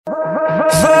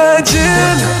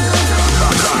Virgin.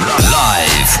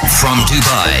 Live from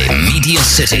Dubai Media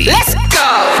City. Let's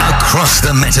go. Across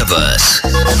the metaverse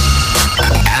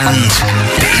and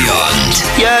beyond.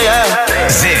 Yeah.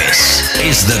 This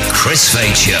is the Chris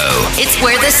Fade Show. It's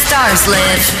where the stars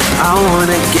live. I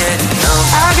wanna get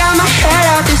I got my head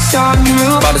out the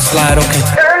sunroof. About to slide, okay.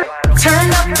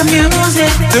 Turn up the music.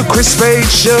 The Chris Fade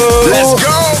Show. Let's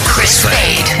go. Chris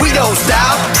Fade. We don't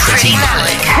stop. Pretty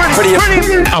Malik.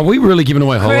 Pretty. Are we really giving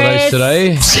away holidays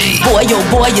today? See. Boy, oh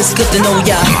boy, it's good to know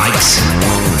ya. Mics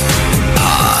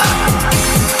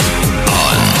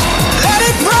Let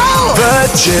it roll.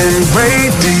 Virgin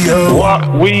Radio.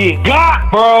 What we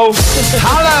got, bro?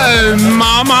 Hello,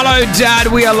 Mum. Hello, Dad.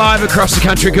 We are live across the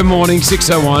country. Good morning,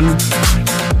 6:01.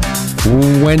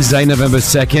 Wednesday, November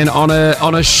 2nd,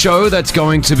 on a show that's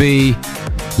going to be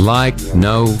like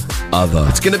no other.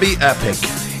 It's going to be epic.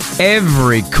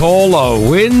 Every caller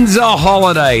wins a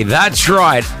holiday. That's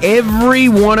right. Every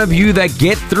one of you that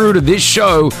get through to this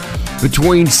show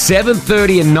between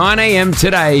 7:30 and 9 a.m.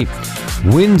 today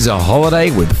wins a holiday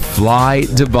with Fly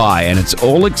Dubai. And it's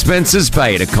all expenses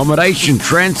paid, accommodation,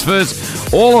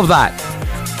 transfers, all of that.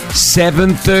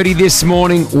 7:30 this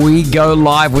morning, we go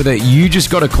live with it. You just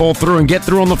got to call through and get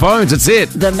through on the phones. That's it.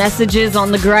 The messages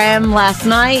on the gram last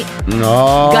night.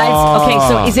 No. Guys, okay,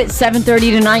 so is it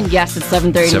 7:30 to 9? Yes, it's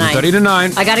 7:30 to 9. 7:30 to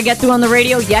 9. I got to get through on the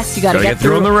radio. Yes, you got to Gotta get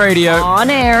through on the radio. On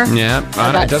air. Yeah,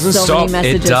 I got it doesn't so stop. many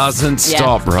It messages. doesn't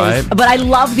stop, right? But I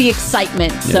love the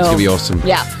excitement. Yeah, it's going to be awesome.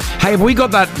 Yeah. Hey, have we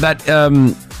got that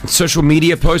social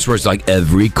media post where it's like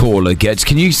every caller gets...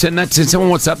 Can you send that to...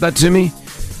 Someone WhatsApp that to me?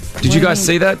 Did you guys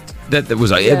see that? That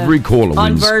was like every caller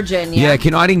On wins. Virgin, yeah.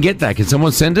 I didn't get that. Can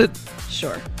someone send it?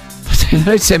 Sure. They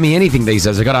don't send me anything these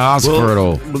days. I got to ask for it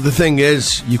all. Well, the thing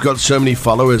is, you've got so many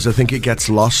followers, I think it gets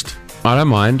lost. I don't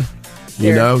mind.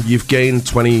 You know, you've gained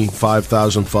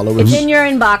 25,000 followers. It's in your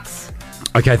inbox.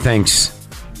 Okay, thanks.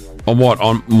 On what?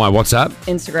 On my WhatsApp?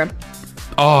 Instagram.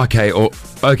 Oh, okay.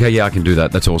 Okay, yeah, I can do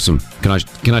that. That's awesome. Can I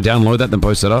download that then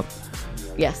post that up?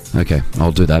 Yes. Okay,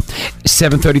 I'll do that.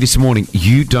 7:30 this morning.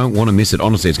 You don't want to miss it.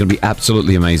 Honestly, it's going to be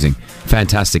absolutely amazing.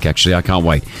 Fantastic, actually. I can't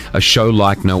wait. A show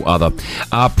like no other.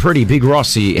 Pretty Big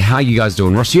Rossi, how you guys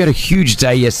doing? Rossi, you had a huge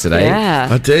day yesterday. Yeah.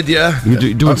 I did, yeah. You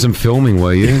were doing some filming,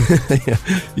 were you?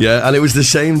 Yeah, and it was the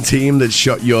same team that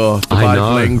shot your Dubai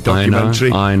Bling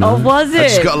documentary. I know. Oh, was I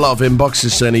just it? got a lot of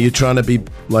inboxes saying, are you trying to be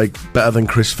like better than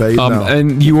Chris Fade now?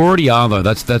 And you already are, though.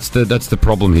 That's the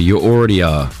problem here. You already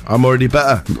are. I'm already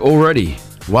better. Already.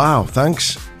 Wow,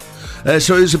 thanks.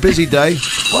 So it was a busy day.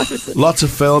 Lots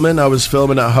of filming. I was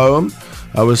filming at home.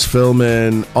 I was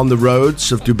filming on the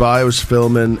roads of Dubai. I was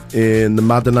filming in the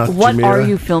Madinat What Jumeirah. are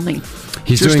you filming?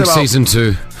 He's Just doing about- season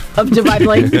 2. Of Dubai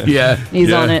Bling? Yeah. He's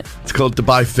yeah. on it. It's called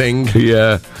Dubai Thing.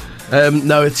 Yeah.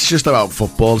 No, it's just about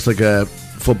football. It's like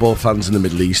football fans in the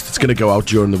Middle East. It's going to go out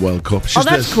during the World Cup. It's just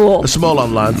that's cool. A small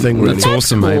online thing, really. That's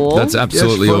awesome, cool. mate. That's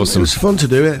absolutely Yeah, it's fun. awesome. It was fun to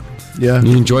do it. Yeah.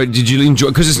 Did you enjoy?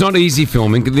 Because it's not easy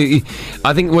filming.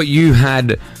 I think what you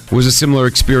had was a similar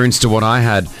experience to what I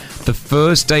had. The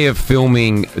first day of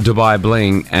filming Dubai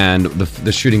Bling and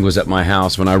the shooting was at my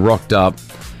house. When I rocked up,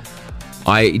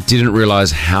 I didn't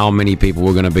realize how many people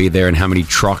were going to be there and how many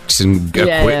trucks and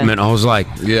equipment. Yeah. I was like,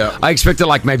 I expected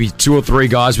like maybe 2 or 3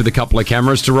 guys with a couple of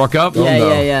cameras to rock up.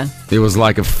 Yeah. It was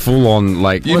like a full-on,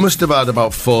 like, You must have had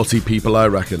about 40 people, I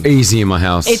reckon. easy in my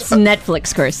house. It's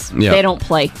Netflix, Chris. Yeah. They don't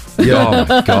play. Oh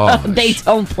my god. They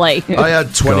don't play. I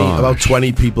had about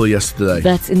 20 people yesterday.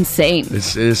 That's insane.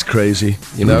 It is crazy.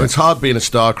 You know, it's hard being a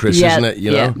star, Chris, isn't it?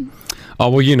 You know? Oh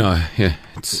well, you know, yeah,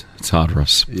 it's hard,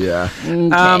 Ross. Yeah.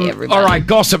 Okay, everybody. All right,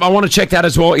 gossip. I want to check that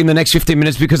as well in the next 15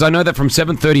 minutes because I know that from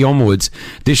 7:30 onwards,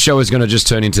 this show is going to just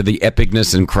turn into the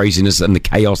epicness and craziness and the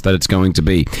chaos that it's going to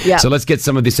be. Yeah. So let's get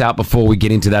some of this out before we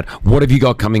get into that. What have you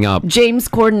got coming up? James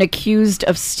Corden accused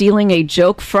of stealing a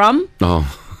joke from? Oh,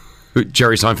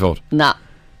 Jerry Seinfeld. Nah.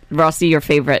 Rossi, your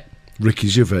favorite. Ricky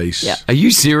Gervais. Yeah. Are you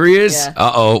serious? Yeah.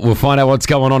 Uh-oh. We'll find out what's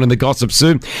going on in the gossip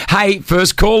soon. Hey,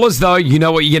 first callers, though, you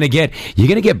know what you're going to get. You're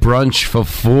going to get brunch for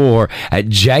 4 at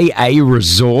JA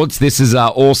Resorts. This is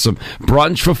awesome.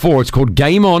 Brunch for 4. It's called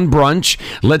Game On Brunch.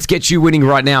 Let's get you winning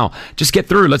right now. Just get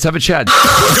through. Let's have a chat.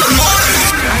 Good morning.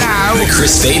 Hello. The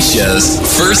Chris Fade Show's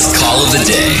first call of the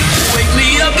day. Wake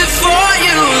me up before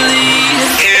you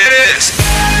leave. It is.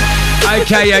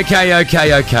 Okay.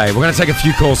 We're going to take a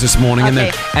few calls this morning,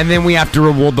 Okay. and then we have to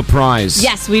reward the prize.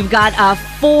 Yes, we've got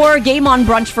 4 Game On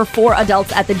Brunch for 4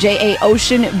 adults at the JA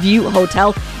Ocean View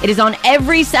Hotel. It is on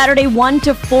every Saturday, 1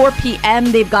 to 4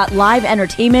 p.m. They've got live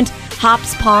entertainment,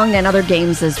 hops, pong, and other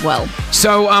games as well.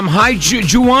 So, hi,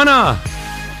 Juana.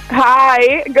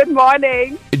 Hi, good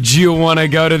morning. Do you want to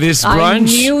go to this I brunch?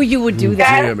 knew you would do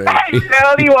that. Yes,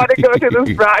 I really want to go to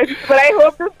this brunch, but I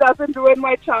hope this doesn't ruin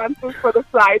my chances for the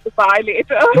fly to buy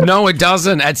later. No, it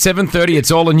doesn't. At 7:30,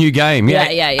 it's all a new game. Yeah.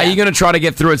 Are you going to try to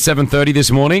get through at 7:30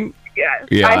 this morning? Yes,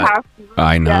 Yeah, I have to.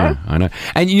 I know, Yes. I know.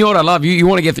 And you know what I love? You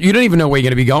want to get. You don't even know where you're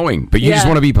going to be going, but you just Yeah.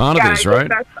 want to be part of Yeah, this, I think right?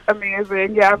 that's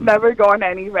amazing. Yeah, I've never gone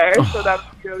anywhere, so that's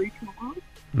really cool.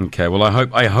 Okay. Well,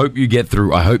 I hope you get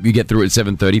through. I hope you get through at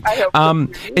 7:30. I hope so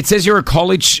too. It says you're a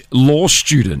college law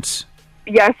student.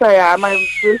 Yes, I am. I'm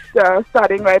just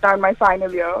studying right now in my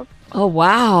final year. Oh,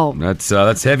 wow.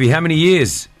 That's heavy. How many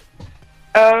years?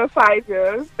 5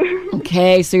 years.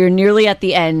 Okay, so you're nearly at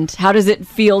the end. How does it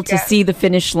feel to Yeah. see the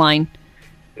finish line?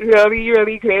 Really,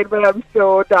 really great, but I'm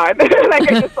so done.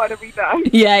 Like, I just want to be done.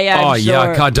 Yeah, Oh I'm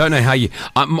yeah, sure. I don't know how you.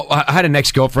 I had an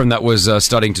ex-girlfriend that was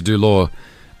studying to do law,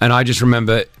 and I just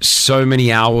remember so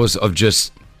many hours of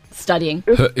just Studying.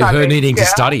 her Studying, needing to yeah.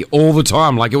 study all the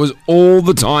time. Like it was all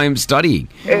the time studying.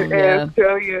 It Yeah.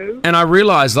 really is. And I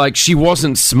realized like she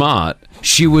wasn't smart.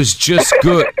 She was just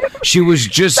good. She was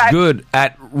just good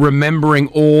at remembering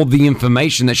all the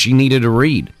information that she needed to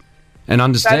read and That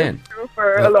understand. is true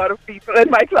for a lot of people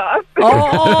in my class.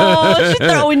 Oh, she's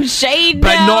throwing shade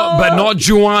But now. not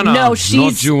Joanna. No, not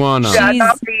she's- Joanna. Yeah, She's-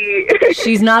 not me.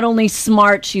 She's not only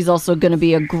smart, she's also going to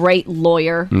be a great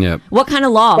lawyer. Yep. What kind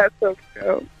of law? That's so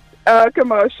true.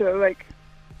 Commercial, like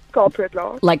corporate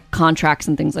law. Like contracts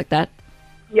and things like that?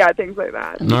 Yeah, things like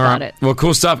that. All Got right. it. Well,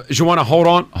 cool stuff. Joanna, hold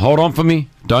on for me.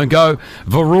 Don't go.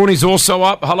 Varun is also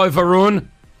up. Hello, Varun.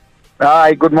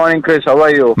 Hi, good morning, Chris. How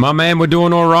are you? My man, we're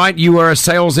doing all right. You are a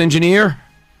sales engineer.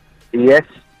 Yes.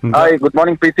 Hi, good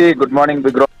morning, Preeti. Good morning,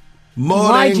 Big Rock. Morning.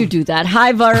 Why'd you do that?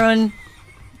 Hi, Varun.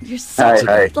 You're such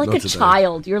Hi. like Not a today.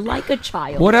 child. You're like a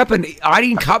child. What happened? I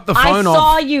didn't cut the I phone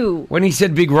saw off you. when he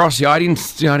said Big Rossi. I didn't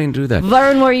do that.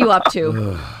 Varun, what are you up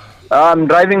to? I'm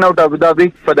driving out Abu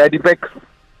Dhabi for the Adipec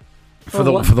For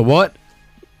the what? what?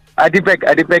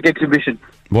 Adipec exhibition.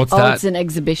 What's Oh, that? it's an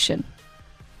exhibition.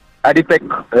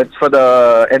 Adipec, it's for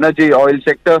the energy oil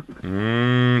sector.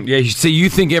 Yeah, you see, you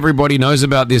think everybody knows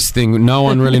about this thing. No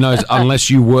one really knows unless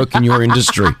you work in your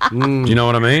industry. Do you know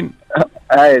what I mean?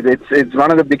 It's one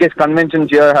of the biggest conventions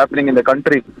here happening in the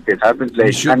country. It happens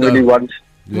like should annually know. once.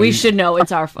 We should know.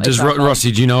 It's our fault. Does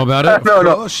Rossi, do you know about it? No, Of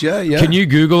no. course, yeah. Can you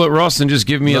Google it, Ross, and just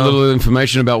give me a No. little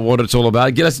information about what it's all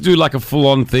about? Let's do like a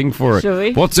full-on thing for it. Shall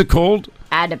we? What's it called?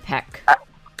 Adipec.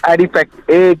 Adipec,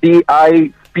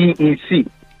 ADIPEC.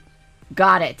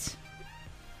 Got it.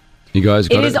 You guys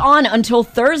got It is on until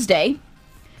Thursday.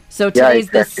 So Yeah, today's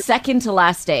the exactly. second to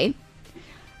last day.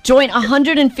 Join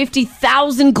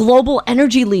 150,000 global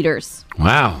energy leaders.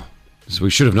 Wow. So we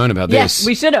should have known about Yes, this.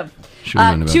 we should have. Should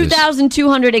have known about this.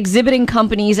 2,200 exhibiting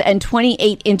companies and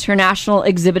 28 international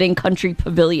exhibiting country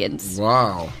pavilions.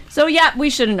 Wow. So, yeah, we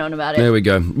should have known about it. There we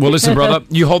go. Well, listen, brother,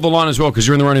 you hold the line as well because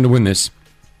you're in the running to win this.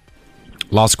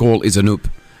 Last call is Anoop.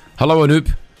 Hello,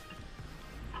 Anoop.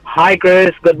 Hi,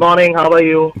 Chris. Good morning. How are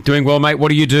you? Doing well, mate. What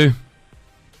do you do?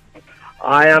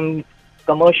 I am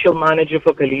commercial manager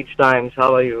for College Times.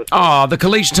 How are you? Oh, the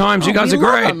College Times. You Oh, guys we are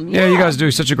love great. them, Yeah, you yeah. guys do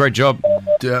such a great job.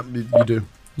 Yeah, you do.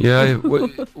 Yeah.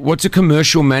 What's a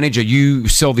commercial manager? You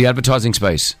sell the advertising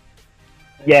space.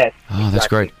 Yes. Oh, that's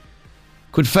exactly. great.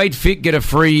 Could Fade Fit get a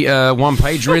free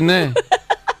one-pager in there?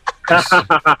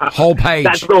 Whole page.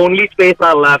 That's the only space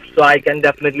I left, so I can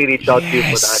definitely reach out to you for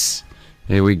that. Yes.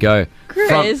 There we go.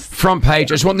 Chris. Front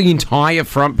page. I just want the entire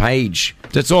front page.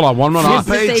 That's all I want. I'm not,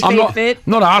 Front page. Does it say I'm Fade not, Fit?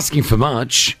 not asking for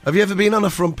much. Have you ever been on a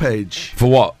front page, For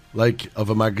what? like, of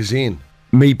a magazine?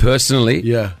 Me personally?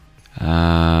 Yeah.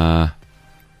 I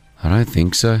don't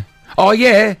think so. Oh,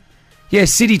 yeah. Yeah,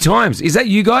 City Times. Is that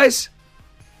you guys?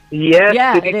 Yes,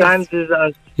 Yeah, City it is. Times is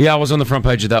us. Yeah, I was on the front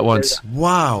page of that once.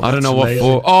 Wow. I don't that's know what amazing.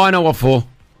 for. Oh, I know what for.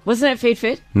 Wasn't it Fade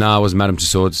Fit? No, it was Madame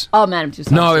Tussauds. Oh, Madam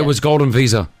Tussauds. No, yeah. it was Golden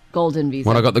Visa. Golden Visa.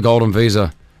 When I got the Golden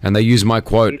Visa, and they used my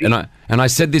quote, and I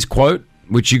said this quote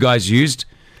which you guys used,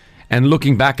 and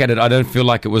looking back at it, I don't feel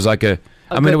like it was like a.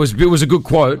 I mean, it was a good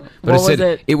quote, but What it said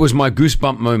was it? it was my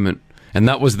goosebump moment, and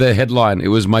that was the headline. It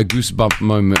was my goosebump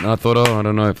moment, and I thought, oh, I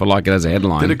don't know if I like it as a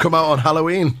headline. Did it come out on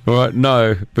Halloween? All right,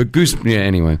 no, but yeah.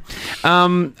 Anyway,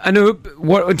 Anoop,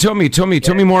 what? Tell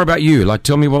me more about you. Like,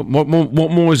 tell me what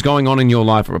more is going on in your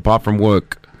life apart from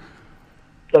work.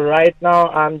 So right now,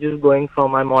 I'm just going for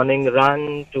my morning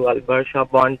run to Alberta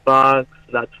Bond Park.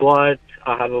 That's what.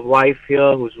 I have a wife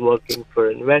here who's working for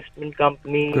an investment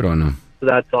company. Good on her. So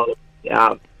that's all.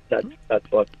 Yeah. that's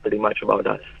what's pretty much about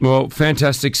us. Well,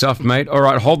 fantastic stuff, mate. All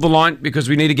right, hold the line because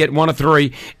we need to get one of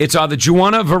three. It's either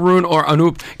Joanna, Varun, or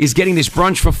Anup is getting this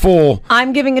brunch for 4.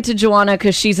 I'm giving it to Joanna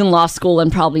because she's in law school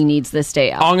and probably needs this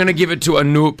day out. I'm going to give it to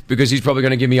Anup because he's probably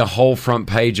going to give me a whole front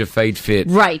page of Fade Fit.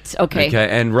 Right, okay. Okay,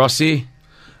 and Rossi?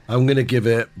 I'm going to give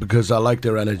it, because I like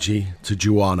their energy, to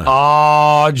Joanna.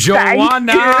 Oh,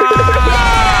 Joanna!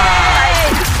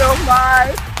 Thank you so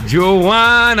much.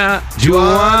 Joanna! You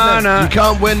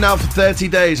can't win now for 30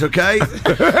 days, okay?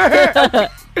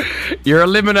 You're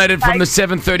eliminated from the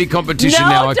 7:30 competition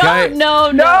now, okay? No.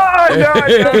 No. I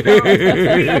have to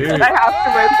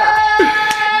win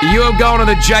that. You are going to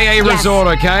the JA Resort,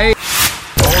 okay?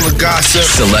 All the gossip.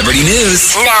 Celebrity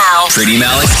news. Now. Pretty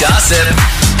Malik's gossip.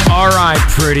 All right,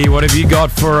 Pretty, what have you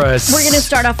got for us? We're going to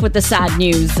start off with the sad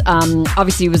news.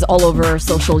 Obviously, it was all over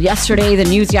social yesterday. The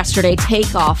news yesterday,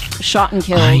 Takeoff, shot and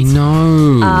killed. I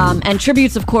know. And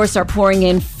tributes, of course, are pouring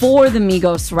in for the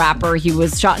Migos rapper. He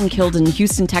was shot and killed in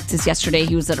Houston, Texas yesterday.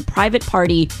 He was at a private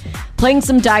party playing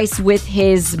some dice with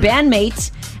his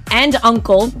bandmate and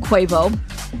uncle, Quavo.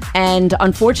 And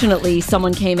unfortunately,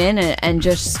 someone came in and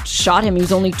just shot him. He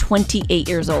was only 28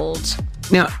 years old.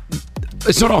 Now,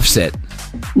 it's not Offset.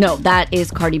 No, that is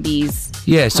Cardi B's.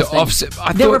 Yeah, so husband.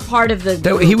 Offset. They were part of the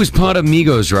group. He was part of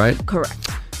Migos, right? Correct.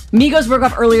 Migos broke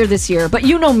up earlier this year, but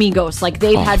you know Migos. Like,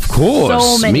 they've had of course.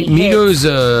 so many Migos,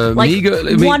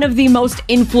 hits. One of the most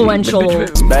influential. Do you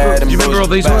remember all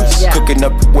these ones? Yeah. Cooking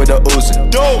up with a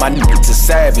Uzi. My niggas are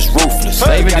savage, ruthless.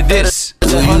 They even did this.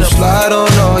 You slide on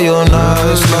all your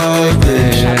nights like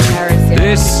this.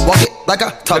 This. Walk it like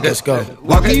I talk it. Go.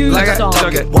 Walk it like I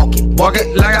talk it. Walk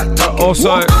it like I talk it.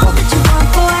 Also,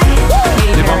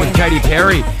 the one with Katy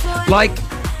Perry. Like,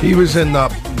 he was in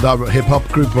that hip-hop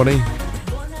group, wasn't he?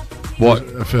 What?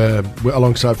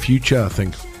 Alongside Future, I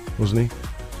think, wasn't he?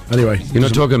 Anyway. You're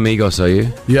not talking Migos, are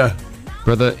you? Yeah.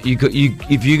 Brother,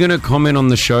 if you're going to comment on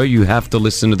the show, you have to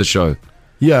listen to the show.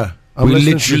 Yeah. I'm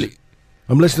listening to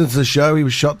the show. He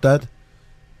was shot dead.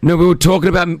 No, we've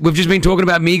just been talking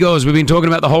about Migos. We've been talking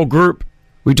about the whole group.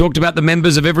 We talked about the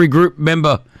members of every group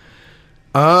member.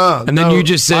 And then you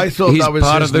just said he's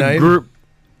part of the group.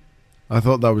 I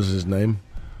thought that was his name.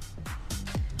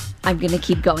 I'm going to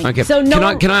keep going. Okay. So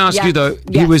no, can I ask you though?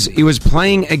 Yeah. He was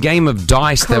playing a game of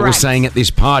dice. They were saying at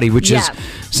this party, which is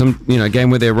some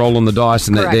game where they're rolling the dice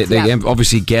and they're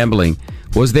obviously gambling.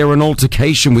 Was there an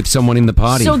altercation with someone in the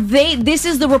party? So this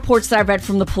is the reports that I've read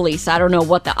from the police. I don't know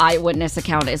what the eyewitness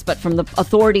account is, but from the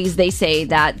authorities, they say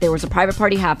that there was a private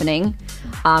party happening.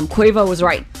 Quavo was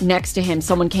right next to him.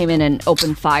 Someone came in and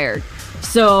opened fire.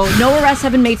 So no arrests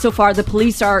have been made so far. The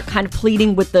police are kind of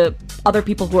pleading with the other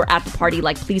people who are at the party,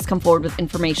 like, please come forward with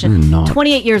information.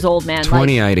 28 years old, man.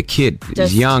 28, a kid.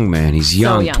 He's young, man. He's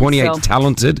young. 28,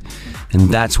 talented. And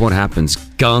that's what happens.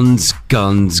 Guns.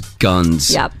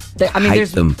 Yep. Hate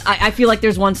them. I feel like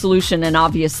there's one solution, an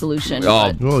obvious solution.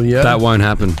 Oh, well, yeah. That won't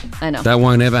happen. I know. That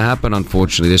won't ever happen,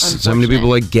 unfortunately. There's so many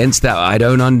people against that.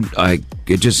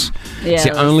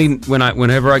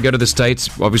 Whenever I go to the States,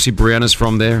 obviously Brianna's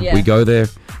from there. Yeah. We go there.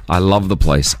 I love the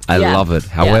place. I love it.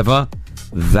 However,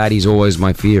 that is always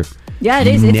my fear. Yeah, it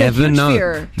is. It's a huge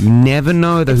fear. You never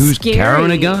know who's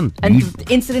carrying a gun. And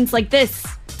incidents like this,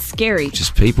 scary.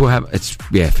 Just people have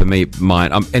for me,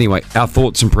 mine. Anyway, our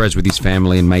thoughts and prayers with his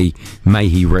family, and may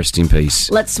he rest in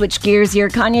peace. Let's switch gears here.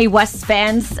 Kanye West's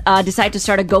fans decided to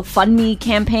start a GoFundMe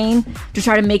campaign to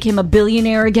try to make him a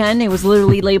billionaire again. It was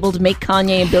literally labeled "Make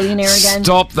Kanye a Billionaire Again."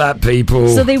 Stop that, people.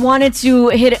 So they wanted to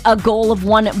hit a goal of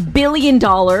 $1 billion.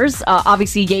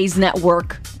 Obviously, Ye's net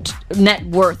worth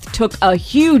took a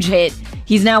huge hit.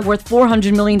 He's now worth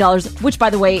 $400 million, which, by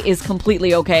the way, is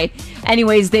completely okay.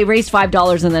 Anyways, they raised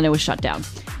 $5 and then it was shut down.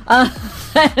 I'm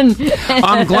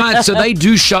glad. So they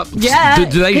do shut. Yeah,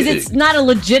 because it's not a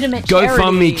legitimate charity.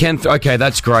 GoFundMe okay,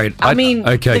 that's great.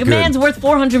 The man's worth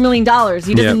 $400 million.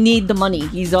 He doesn't need the money.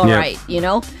 He's all right, you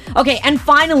know? Okay, and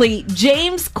finally,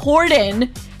 James Corden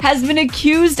has been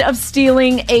accused of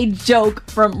stealing a joke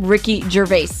from Ricky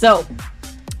Gervais. So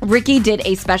Ricky did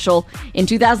a special in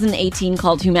 2018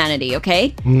 called Humanity,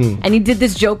 okay? And he did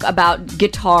this joke about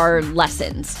guitar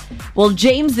lessons. Well,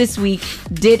 James this week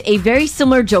did a very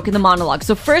similar joke in the monologue.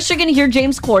 So first you're going to hear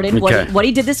James Corden, what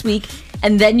he did this week,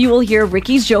 and then you will hear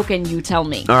Ricky's joke and you tell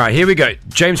me. All right, here we go.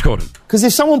 James Corden. Because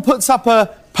if someone puts up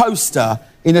a poster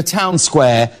in a town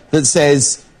square that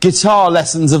says guitar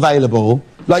lessons available,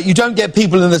 like, you don't get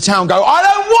people in the town go, I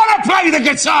don't want to play the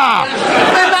guitar! And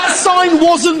that sign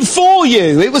wasn't for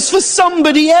you. It was for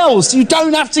somebody else. You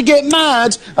don't have to get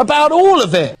mad about all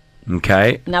of it.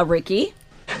 Okay. Now, Ricky.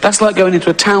 That's like going into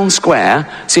a town square,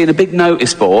 seeing a big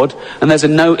notice board, and there's a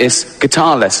notice,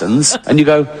 guitar lessons, and you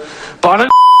go, but I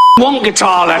don't want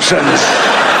guitar lessons.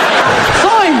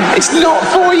 Fine, it's not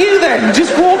for you then.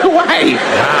 Just walk away.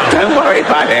 Don't worry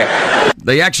about it.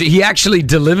 He actually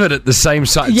delivered it the same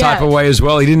type of way as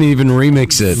well. He didn't even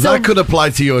remix it. That could apply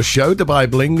to your show, Dubai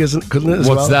Bling, couldn't it? As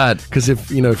What's that? Because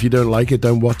if you don't like it,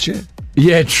 don't watch it.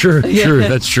 Yeah, true.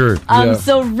 That's true.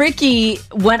 So Ricky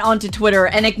went onto Twitter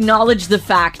and acknowledged the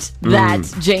fact that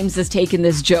James has taken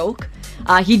this joke.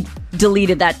 He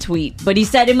deleted that tweet, but he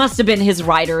said it must have been his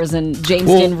writers and James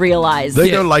didn't realize.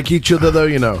 They don't like each other though,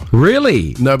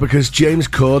 Really? No, because James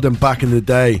Corden back in the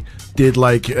day did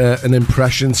like an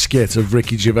impression skit of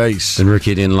Ricky Gervais. And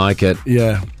Ricky didn't like it.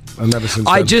 Yeah, and ever since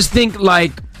I then. just think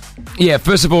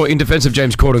first of all, in defense of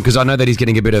James Corden, because I know that he's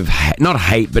getting a bit of, not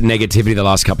hate, but negativity the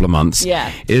last couple of months,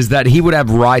 is that he would have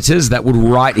writers that would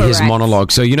write his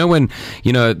monologue. So, when,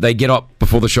 they get up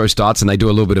before the show starts and they do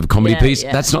a little bit of a comedy piece,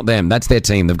 that's not them. That's their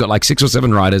team. They've got like 6 or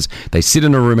 7 writers. They sit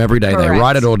in a room every day. They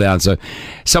write it all down. So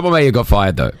someone may have got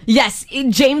fired, though. Yes,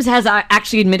 James has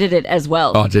actually admitted it as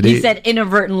well. Oh, did he? He said,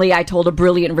 inadvertently, I told a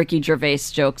brilliant Ricky Gervais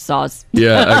joke, Saws.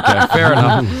 Yeah, okay, fair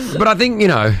enough. But I think,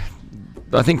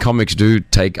 I think comics do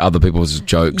take other people's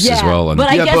jokes as well. And but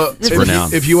I guess it's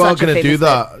renowned. If you are going to do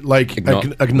that,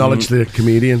 acknowledge the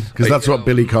comedian, because that's what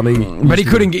Billy Connie. But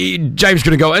James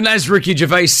couldn't go. And as Ricky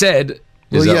Gervais said,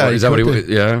 is that what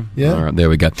he? Yeah. All right, there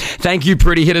we go. Thank you,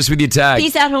 Pretty. Hit us with your tag.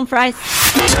 Peace out, home fries.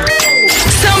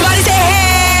 Somebody say,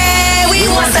 hey, we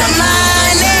want some money.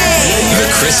 The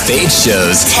Chris Fade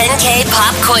Show's 10K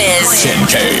Pop Quiz.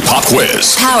 10K Pop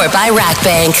Quiz. Powered by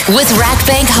RackBank. With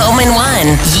RackBank Home in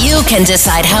One, you can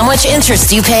decide how much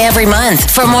interest you pay every month.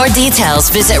 For more details,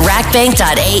 visit rackbank.ae/HIO.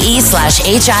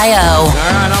 All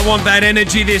right, I want that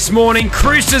energy this morning.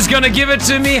 Chris is going to give it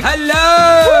to me.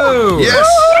 Hello. Yes.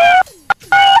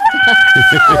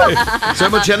 So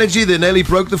much energy, they nearly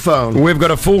broke the phone. We've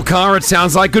got a full car, it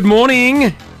sounds like. Good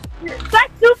morning.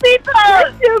 That's 2 people.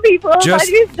 That's 2 people. I'm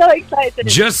so excited.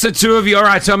 Just the 2 of you. All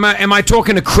right, so am I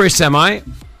talking to Chris, am I?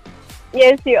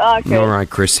 Yes, you are, Chris. All right,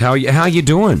 Chris. How are you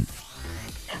doing?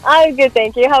 I'm good,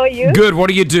 thank you. How are you? Good. What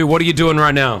do you do? What are you doing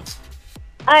right now?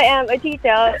 I am a teacher,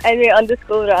 and we're on the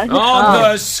school run. On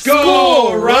the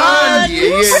school run!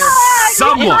 Yes.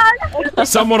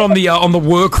 Somewhat on the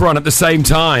work run at the same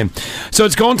time. So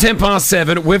it's gone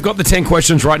 7:10. We've got the 10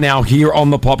 questions right now here on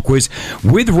the Pop Quiz.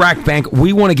 With RackBank,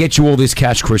 we want to get you all this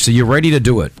cash, Chris. Are you ready to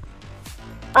do it?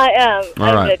 I am.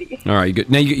 I'm ready. All right.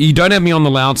 Good. Now, you don't have me on the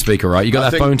loudspeaker, right? You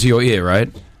got that phone to your ear, right?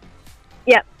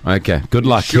 Yep. Okay. Good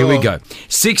luck. Sure. Here we go.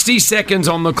 60 seconds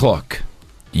on the clock.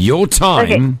 Your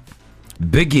time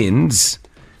begins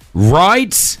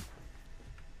right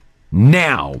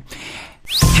now.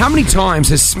 How many times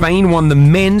has Spain won the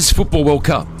Men's Football World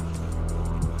Cup?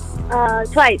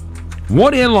 Twice.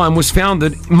 What airline was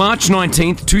founded March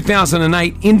 19th,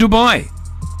 2008 in Dubai?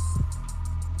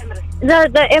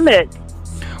 The Emirates.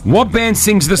 What band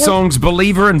sings the songs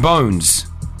Believer and Bones?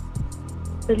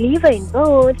 Believer in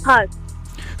Bones. Pass.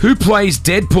 Who plays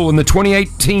Deadpool in the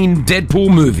 2018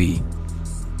 Deadpool movie?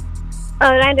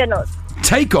 Ryan Reynolds.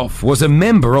 Takeoff was a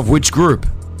member of which group?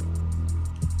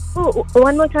 Oh,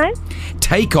 one more time?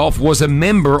 Takeoff was a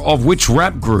member of which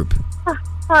rap group?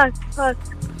 Pass.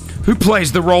 Who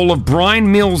plays the role of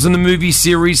Brian Mills in the movie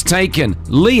series Taken?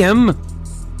 Liam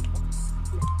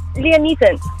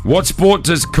Neeson. What sport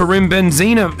does Karim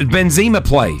Benzema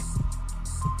play?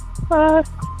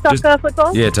 Soccer,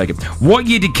 football? Yeah, take it. What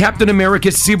year did Captain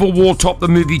America Civil War top the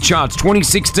movie charts?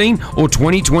 2016 or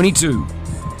 2022?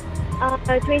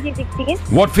 2016.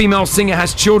 What female singer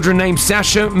has children named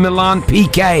Sasha Milan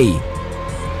Piqué?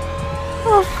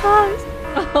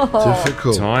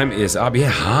 Difficult. Time is up. Yeah,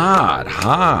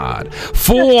 hard.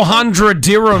 400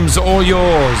 dirhams, all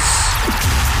yours.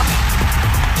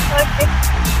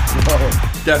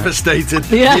 Devastated.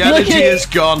 Yeah, the energy is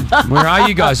gone. Where are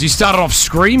you guys? You started off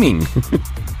screaming.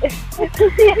 I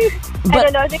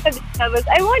don't know. I think I'm just nervous.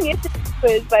 I won yesterday's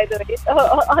quiz, by the way.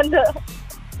 On the...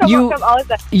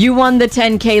 You won the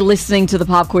 10K listening to the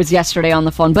Pop Quiz yesterday on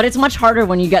the phone, but it's much harder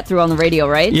when you get through on the radio,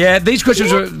 right? Yeah, these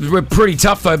questions were pretty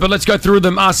tough, though, but let's go through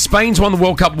them. Spain's won the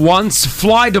World Cup once.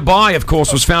 Fly Dubai, of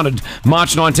course, was founded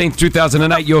March 19th,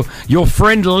 2008. Your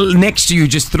friend next to you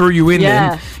just threw you in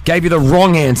there, gave you the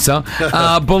wrong answer.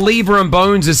 Believer and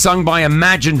Bones is sung by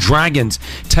Imagine Dragons.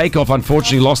 Takeoff,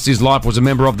 unfortunately, lost his life, was a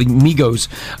member of the Migos.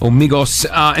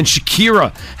 And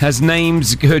Shakira has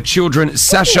named her children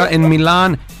Sasha and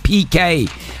Milan PK.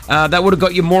 That would have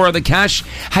got you more of the cash.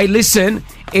 Hey, listen,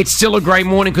 it's still a great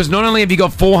morning because not only have you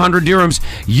got 400 dirhams,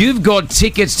 you've got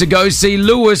tickets to go see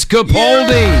Lewis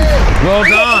Capaldi. Well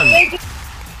done.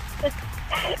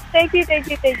 Thank you.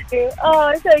 Oh,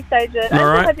 I'm so excited. I'm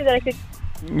so happy that I could.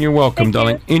 You're welcome,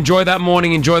 darling. Enjoy that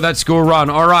morning. Enjoy that school run.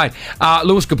 All right.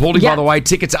 Lewis Capaldi, by the way,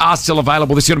 tickets are still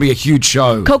available. This is going to be a huge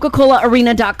show.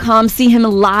 Coca-ColaArena.com. See him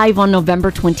live on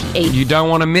November 28th. You don't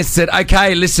want to miss it.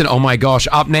 Okay, listen. Oh, my gosh.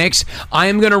 Up next, I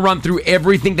am going to run through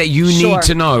everything that you need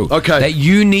to know. Okay. That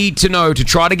you need to know to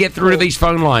try to get through to these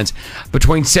phone lines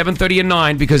between 7:30 and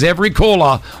 9 because every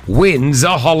caller wins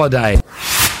a holiday.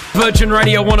 Virgin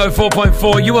Radio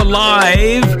 104.4, you are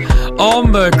live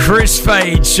on the Chris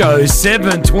Fade Show,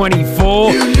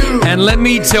 7:24. And let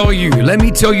me tell you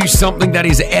something that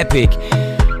is epic.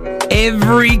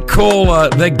 Every caller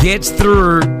that gets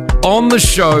through on the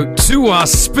show to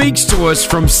us, speaks to us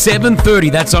from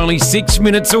 7:30, that's only 6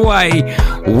 minutes away,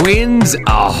 wins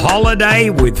a holiday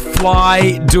with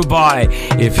Fly Dubai.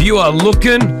 If you are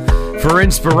looking for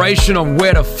inspiration on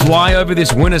where to fly over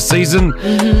this winter season,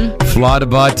 Fly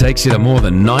Dubai takes you to more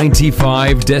than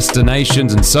 95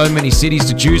 destinations and so many cities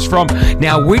to choose from.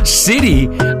 Now, which city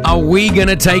are we going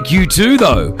to take you to,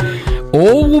 though?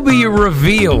 All will be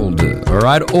revealed, all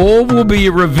right? All will be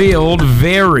revealed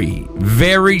very,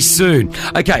 very soon.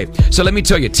 Okay, so let me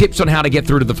tell you tips on how to get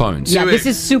through to the phones. Yeah, this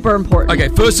is super important. Okay,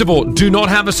 first of all, do not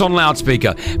have us on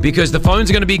loudspeaker because the phones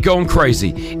are going to be going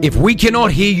crazy. If we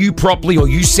cannot hear you properly or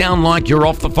you sound like you're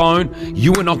off the phone,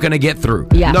 you are not going to get through.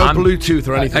 Yeah. No Bluetooth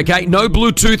or anything. Okay, no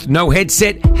Bluetooth, no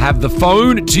headset. Have the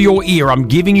phone to your ear. I'm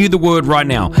giving you the word right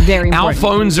now. Very important. Our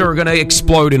phones are going to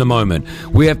explode in a moment.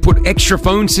 We have put extra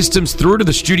phone systems through to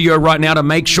the studio right now to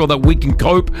make sure that we can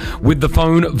cope with the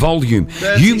phone volume.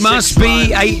 You must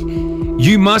be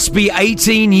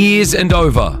 18 years and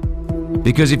over.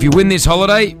 Because if you win this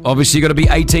holiday, obviously you got to be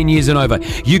 18 years and over.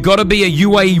 You got to be a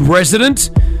UAE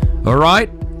resident, all right?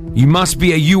 You must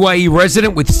be a UAE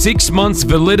resident with 6 months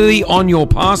validity on your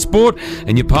passport,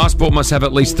 and your passport must have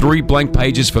at least 3 blank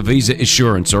pages for visa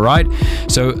assurance, all right?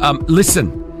 So,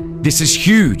 listen, this is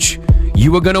huge.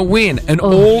 You are going to win an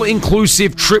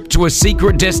all-inclusive trip to a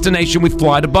secret destination with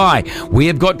Fly Dubai. We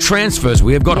have got transfers.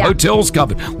 We have got hotels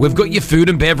covered. We've got your food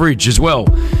and beverage as well.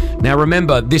 Now,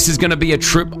 remember, this is going to be a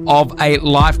trip of a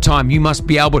lifetime. You must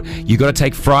be able... You got to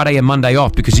take Friday and Monday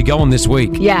off because you're going this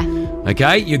week. Yeah.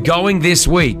 Okay? You're going this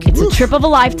week. It's a trip of a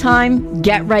lifetime.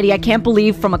 Get ready. I can't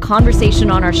believe from a conversation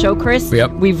on our show, Chris,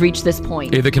 we've reached this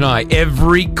point. Either can I.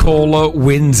 Every caller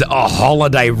wins a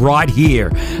holiday right here.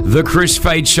 The Chris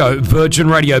Fade Show, Virgin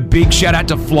Radio. Big shout out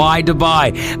to Fly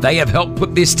Dubai. They have helped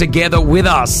put this together with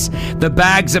us. The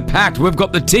bags are packed. We've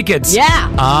got the tickets.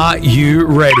 Yeah. Are you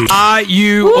ready? Are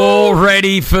you all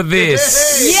ready for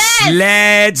this? Yes.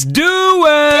 Let's do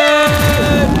it.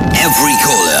 Every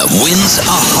caller wins a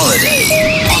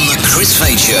holiday on the Chris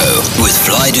Fade Show with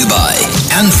Fly Dubai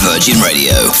and Virgin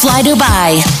Radio. Fly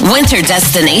Dubai, winter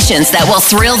destinations that will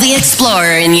thrill the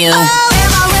explorer in you.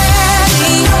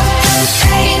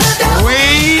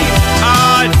 We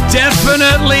are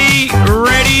definitely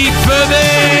ready for this.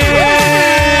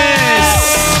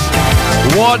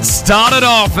 What started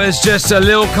off as just a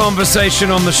little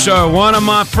conversation on the show, one of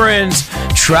my friends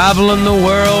traveling the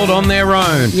world on their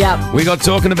own. Yep. We got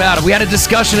talking about it. We had a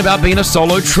discussion about being a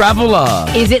solo traveler.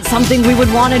 Is it something we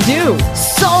would want to do?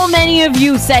 So many of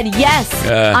you said yes.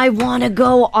 I want to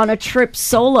go on a trip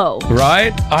solo.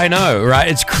 Right? I know, right?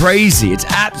 It's crazy. It's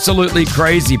absolutely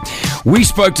crazy. We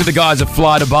spoke to the guys at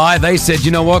Fly Dubai. They said, you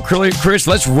know what, Chris,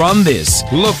 let's run this.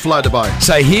 Love Fly Dubai.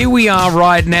 So here we are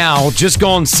right now, just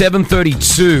gone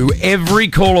 7:32. Every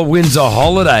caller wins a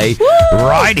holiday. Woo!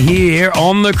 Right here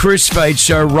on the Chris Fade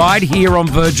Show, right here on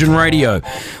Virgin Radio.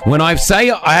 When I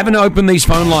say I haven't opened these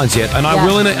phone lines yet, and I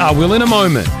will in a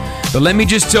moment. But let me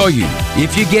just tell you,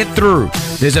 if you get through,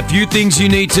 there's a few things you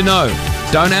need to know.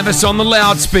 Don't have us on the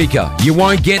loudspeaker. You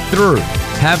won't get through.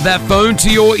 Have that phone to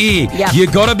your ear. Yep. You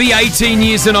got to be 18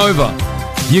 years and over.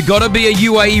 You got to be a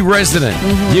UAE resident.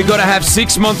 You got to have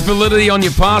 6 months validity on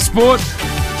your passport.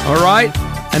 All right?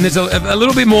 And there's a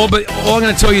little bit more, but all I'm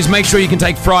going to tell you is make sure you can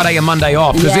take Friday and Monday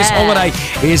off because this holiday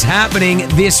is happening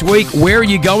this week. Where are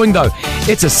you going, though?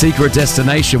 It's a secret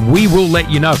destination. We will let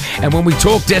you know. And when we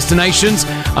talk destinations,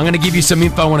 I'm going to give you some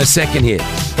info in a second here.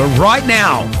 But right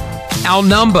now, our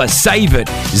number, save it,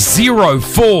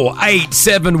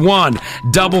 04871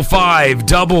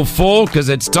 5544, because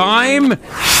it's time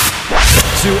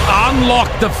to unlock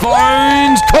the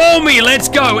phones. Call me. Let's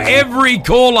go. Every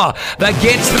caller that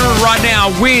gets through right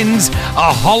now wins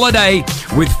a holiday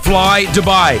with Fly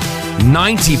Dubai.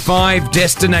 95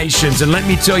 destinations. And let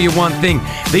me tell you one thing.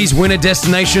 These winter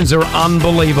destinations are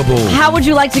unbelievable. How would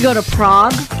you like to go to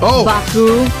Prague,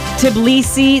 Baku,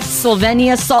 Tbilisi,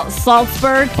 Slovenia,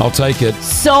 Salzburg? I'll take it.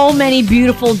 So many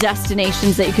beautiful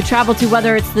destinations that you could travel to,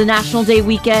 whether it's the National Day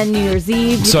weekend, New Year's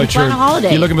Eve, you So can true. plan a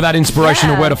holiday. You're looking for that inspiration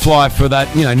of where to fly for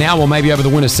that, now or maybe over the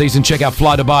winter season. Check out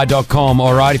flydubai.com,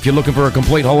 all right? If you're looking for a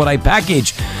complete holiday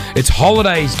package, it's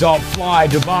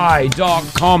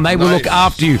holidays.flydubai.com. They will look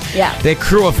after you. Yeah. Their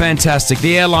crew are fantastic.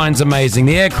 The airline's amazing.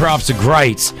 The aircrafts are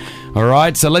great. All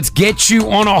right, so let's get you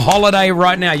on a holiday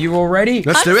right now. You all ready?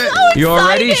 Let's do it. So You all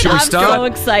ready? Should we I'm start? so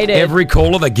excited. Every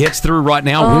caller that gets through right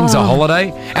now wins a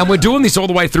holiday. And we're doing this all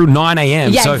the way through 9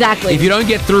 a.m. Yeah, so exactly. if you don't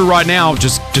get through right now,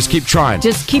 just keep trying.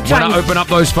 Just keep Why trying. not open up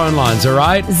those phone lines, all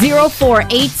right?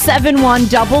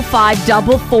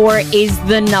 048715544 is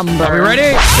the number. Are we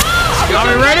ready? Are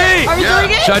we ready? Are we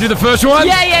doing it? Should I do the first one?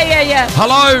 Yeah.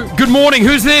 Hello, good morning.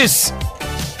 Who's this?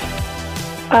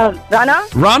 Rana?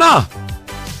 Rana.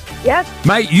 Yes.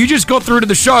 Mate, you just got through to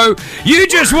the show. You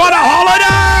just won a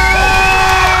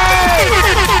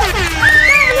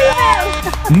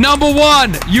holiday! Number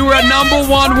one. You were a number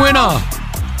one winner.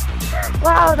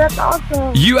 Wow, that's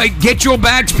awesome. You get your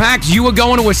bags packed. You are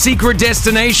going to a secret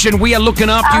destination. We are looking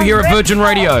after you here at Virgin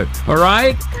Radio. All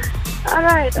right? All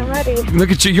right, I'm ready.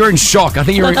 Look at you. You're in shock. I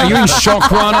think are you in shock,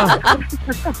 Rana?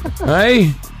 Hey?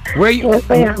 Where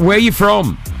are you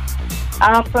from?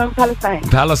 I'm from Palestine.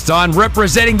 Palestine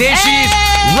representing. There she is.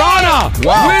 Rana,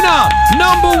 winner,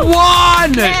 number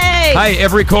one. Yay. Hey,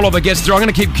 every caller that gets through, I'm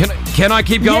going to keep. Can I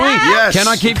keep going? Yes. Can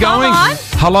I keep Come going? on.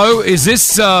 Hello, is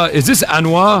this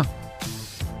Anwar?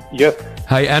 Yes.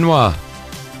 Hey, Anwar.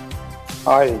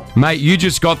 Hi. Mate, you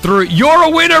just got through. You're a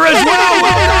winner as well.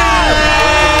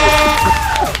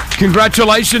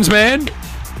 Congratulations, man.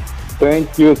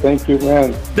 Thank you,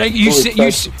 man. Thank you.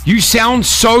 You sound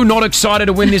so not excited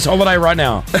to win this holiday right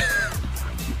now.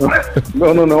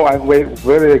 No. I'm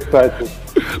very excited.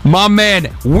 My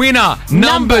man, winner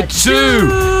number two.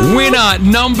 Winner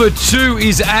number two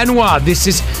is Anwar. This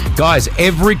is, guys,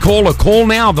 every caller, call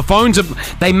now. The phones,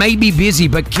 they may be busy,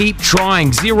 but keep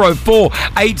trying.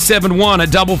 04871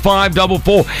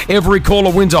 5544. Every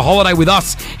caller wins a holiday with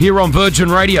us here on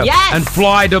Virgin Radio. Yes. And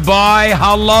Fly Dubai.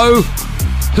 Hello.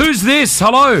 Who's this?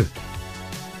 Hello.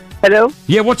 Hello,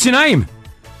 Yeah, what's your name?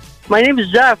 my name is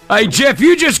Jeff. Hey, Jeff,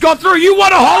 you just got through. You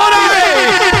won a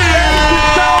holiday.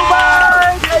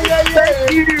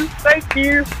 Thank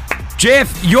you.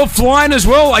 Jeff, you're flying as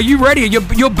well. Are you ready?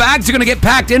 Your bags are going to get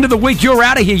packed end of the week. You're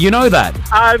out of here. You know that.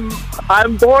 I'm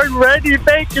born ready.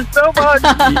 Thank you so much.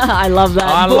 I love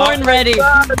that. Born ready.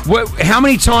 How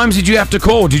many times did you have to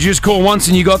call? Did you just call once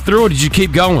and you got through, or did you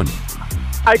keep going?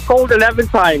 I called 11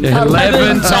 times.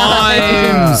 11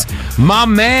 times. My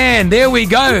man. There we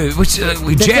go.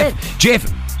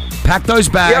 Jeff, pack those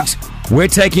bags. Yeah. We're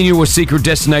taking you to a secret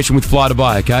destination with Fly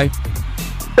Dubai, okay?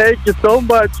 Thank you so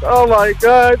much. Oh, my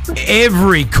God.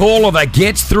 Every caller that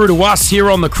gets through to us here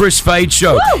on the Chris Fade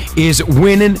Show is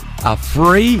winning a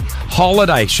free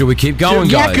holiday. Should we keep going,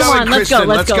 Yeah, guys? come on.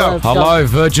 Let's go. Hello,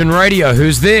 Virgin Radio.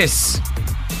 Who's this?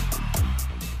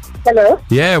 Hello?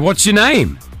 Yeah, what's your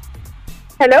name?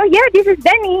 Hello? Yeah, this is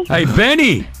Benny. Hey,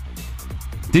 Benny.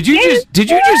 Did you just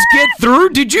get through?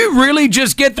 Did you really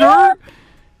just get through?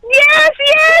 Yes!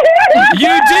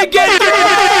 You did get through!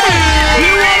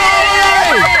 You won a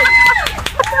holiday!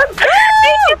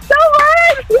 Thank you so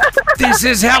much! This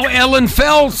is how Ellen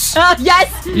felt.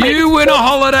 Yes! You win a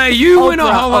holiday. You win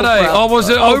a holiday. Oprah. Oh, was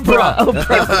it Oprah?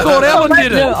 I thought Ellen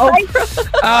did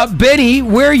it. Benny,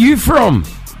 where are you from?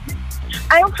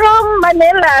 I'm from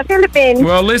Manila, Philippines.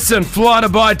 Well, listen, Fly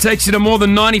Dubai takes you to more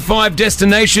than 95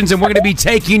 destinations, and we're going to be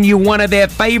taking you one of their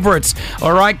favorites,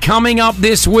 all right, coming up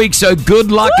this week. So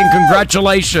good luck and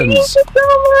congratulations. Thank you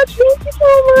so much. Look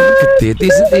at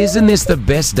this. Isn't this the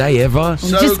best day ever?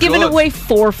 Just giving away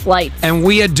 4 flights. And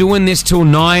we are doing this till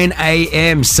 9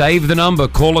 a.m. Save the number.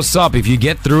 Call us up. If you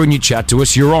get through and you chat to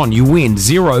us, you're on. You win.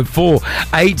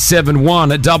 04871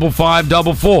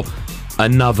 5544.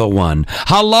 Another one.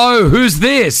 Hello, who's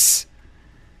this?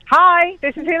 Hi,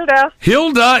 this is Hilda.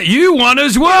 Hilda, you won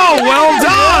as well. Well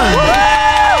done.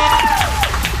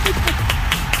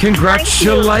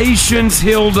 Congratulations,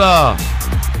 Hilda.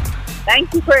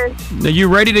 Thank you, Chris. Are you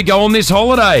ready to go on this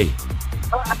holiday?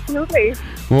 Oh, absolutely.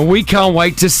 Well, we can't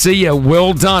wait to see you.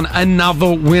 Well done.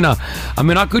 Another winner. I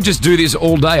mean, I could just do this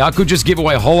all day. I could just give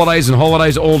away holidays and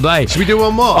holidays all day. Should we do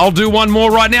one more? I'll do one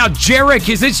more right now. Jarek,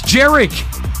 is this Jarek?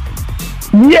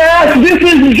 Yes, this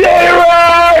is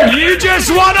Jared! You just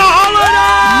won a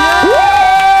holiday!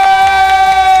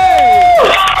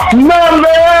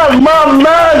 My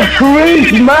man, Chris,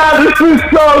 man, this is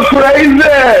so crazy.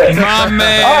 My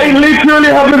man. I literally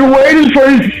have been waiting for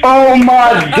this all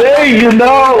my day, you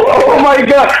know. Oh my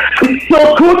God. It's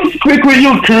so cool to speak with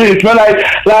you, Chris. Man,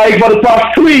 like for the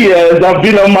past 3 years, I've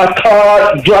been on my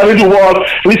car, driving to work,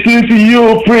 listening to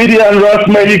you, Pretty and Russ,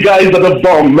 man. You guys are the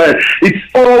bomb, man. It's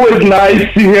always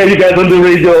nice to hear you guys on the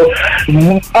radio.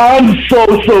 I'm so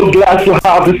glad to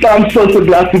have this. I'm so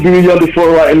glad to be with you on the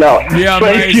phone right now. Yeah,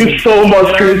 thank you so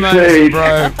much, Chris. Amazing,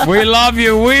 bro. We love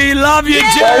you. We love you,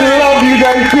 Jay. I love you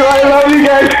guys too. I love you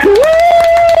guys too.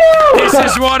 This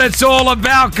is what it's all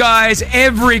about, guys.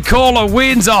 Every caller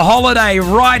wins a holiday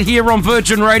right here on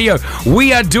Virgin Radio.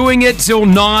 We are doing it till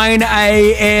 9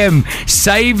 a.m.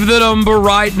 Save the number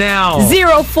right now.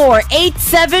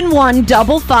 04871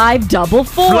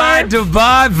 5544. Fly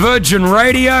Dubai, Virgin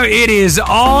Radio. It is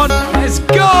on. Let's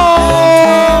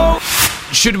go.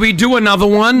 Should we do another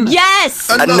one? Yes.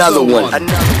 Another one.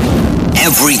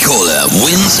 Every caller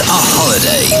wins a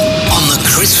holiday on the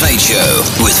Chris Fade Show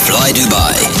with Fly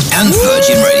Dubai and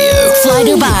Virgin Radio. Fly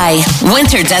Dubai,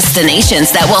 winter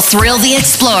destinations that will thrill the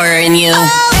explorer in you.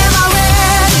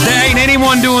 There ain't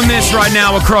anyone doing this right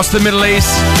now across the Middle East.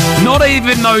 Not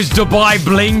even those Dubai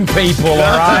bling people,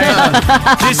 all right?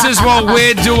 This is what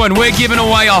we're doing. We're giving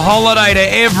away a holiday to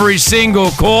every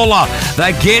single caller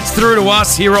that gets through to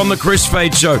us here on the Chris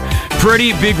Fade Show.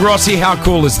 Pretty Big Rossi, how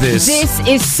cool is this? This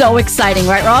is so exciting,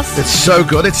 right, Ross? It's so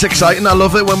good. It's exciting. I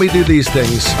love it when we do these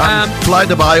things. Fly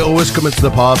Dubai always coming to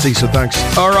the party, so thanks.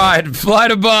 All right, Fly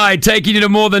Dubai taking you to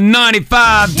more than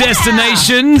 95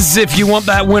 destinations. If you want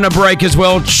that winter break as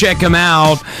well, check them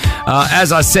out.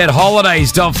 As I said,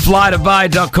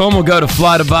 holidays.flydubai.com or go to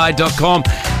flydubai.com.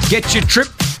 Get your trip.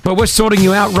 But we're sorting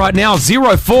you out right now.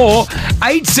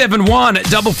 04871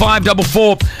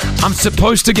 5544. I'm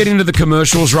supposed to get into the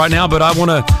commercials right now, but I want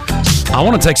to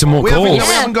take some more calls. We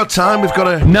haven't got time. We've got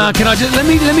to. Nah, can I just let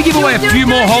me give away a few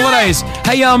more holidays?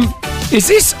 Hey, is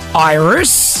this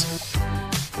Iris?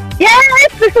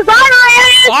 Yes, this is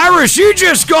Iris. Iris, you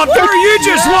just got through. You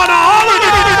just won a holiday.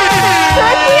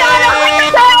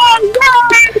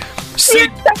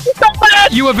 Thank you so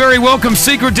much. You are very welcome.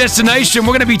 Secret destination.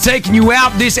 We're going to be taking you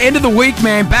out this end of the week,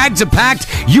 man. Bags are packed.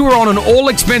 You are on an all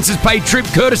expenses paid trip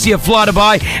courtesy of Fly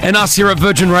Dubai and us here at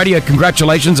Virgin Radio.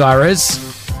 Congratulations, Iris.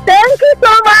 Thank you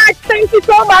so much. Thank you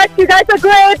so much. You guys are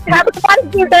great. Have a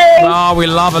wonderful day. Oh, we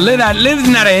love it. Live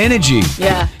that energy.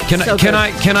 Yeah. Can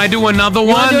I do another one?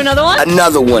 You want to do another one?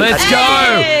 Another one. Let's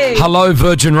Hey. go. Hello,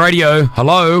 Virgin Radio.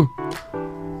 Hello.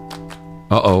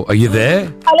 Uh-oh. Are you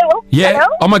there? Hello? Yeah. Hello?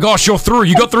 Oh, my gosh. You're through.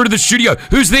 You got through to the studio.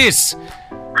 Who's this?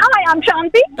 Hi, I'm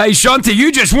Shanti. Hey, Shanti,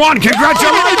 you just won.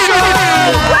 Congratulations.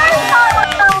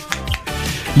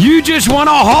 You just won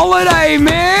a holiday,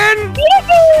 man.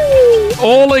 Yay!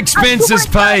 All expenses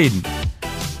paid.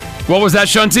 What was that,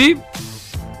 Shanti?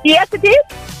 Yes, it is.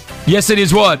 Yes, it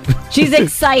is what? She's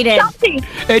excited. Shanti.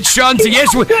 It's Shanti.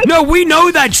 Yes, we know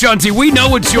that, Shanti. We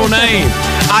know it's your name.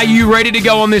 Are you ready to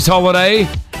go on this holiday?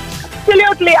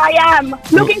 Absolutely, I am.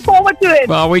 Looking forward to it.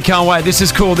 Well, we can't wait. This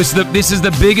is cool. This is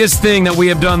the biggest thing that we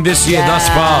have done this year thus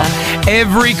far.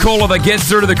 Every caller that gets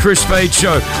through to the Chris Fade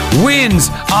Show wins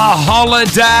a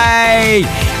holiday.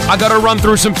 I got to run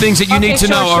through some things that you need to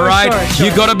know, all right? Sure.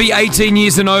 You got to be 18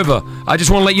 years and over. I just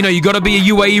want to let you know, you got to be a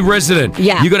UAE resident.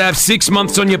 Yeah. You got to have 6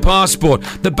 months on your passport.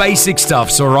 The basic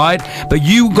stuff's all right. But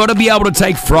you got to be able to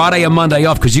take Friday and Monday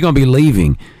off because you're going to be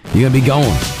leaving. You're going to be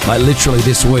going, like literally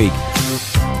this week.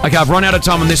 Okay, I've run out of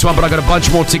time on this one, but I got a bunch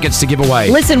more tickets to give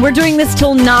away. Listen, we're doing this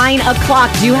till 9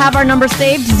 o'clock. Do you have our number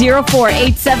saved?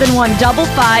 04871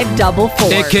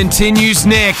 5544. It continues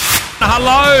next.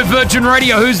 Hello, Virgin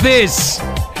Radio. Who's this?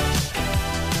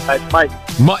 It's Mike.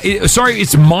 Sorry,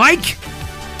 it's Mike?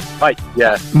 Mike,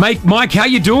 yeah. Mike, how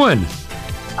you doing?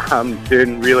 I'm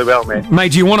doing really well, mate.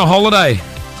 Mate, do you want a holiday?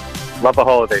 Love a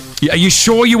holiday. Are you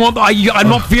sure you want... I'm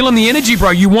not feeling the energy,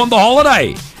 bro. You want the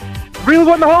holiday? Really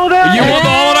want the holiday? You want the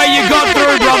holiday? You got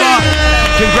through, brother.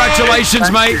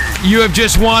 Congratulations, mate. You have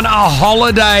just won a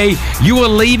holiday. You are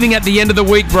leaving at the end of the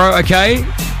week, bro, okay?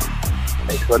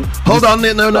 Excellent. Hold on,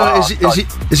 no.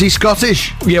 Is he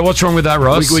Scottish? Yeah, what's wrong with that,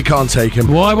 Ross? We can't take him.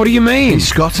 Why? What do you mean? He's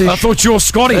Scottish. I thought you're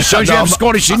Scottish. Don't you have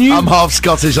Scottish in you? I'm half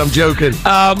Scottish. I'm joking.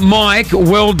 Mike,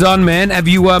 well done, man. Have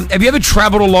you ever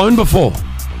travelled alone before?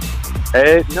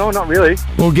 No, not really.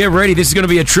 Well, get ready. This is going to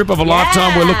be a trip of a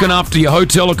lifetime. We're looking after your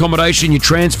hotel accommodation, your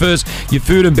transfers, your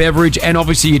food and beverage, and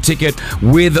obviously your ticket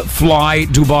with Fly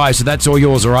Dubai. So that's all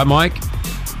yours, all right, Mike?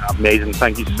 Amazing.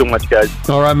 Thank you so much, guys.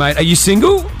 All right, mate. Are you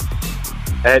single?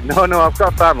 No, I've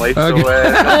got family. Okay.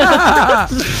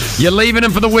 So, You're leaving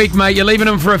him for the week, mate. You're leaving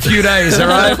him for a few days, all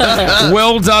right?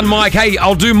 Well done, Mike. Hey,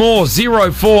 I'll do more.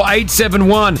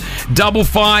 04871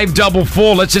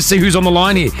 5544. Let's just see who's on the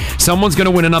line here. Someone's going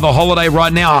to win another holiday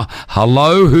right now.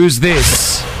 Hello, who's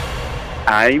this?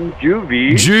 I'm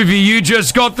Juvie. Juvie, you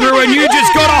just got through and you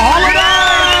just got a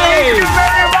holiday!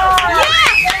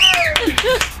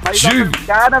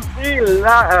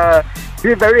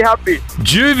 Be very happy.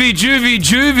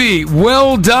 Juvie.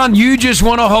 Well done. You just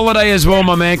won a holiday as well,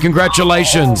 my man.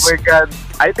 Congratulations. Oh my God.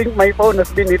 I think my phone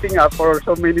has been eating up for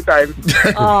so many times.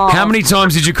 How many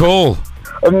times did you call?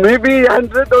 Maybe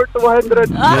 100 or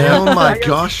 200. Oh my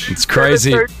gosh. It's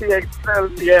crazy. 30 XL.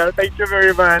 Yeah, thank you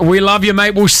very much. We love you,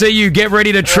 mate. We'll see you. Get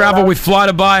ready to travel with Fly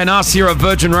Dubai and us here at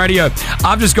Virgin Radio.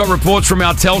 I've just got reports from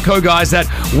our telco guys that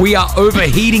we are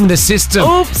overheating the system.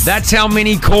 Oops. That's how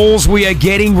many calls we are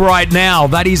getting right now.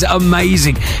 That is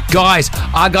amazing. Guys,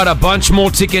 I got a bunch more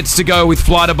tickets to go with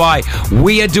Fly Dubai.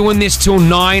 We are doing this till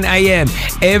 9 a.m.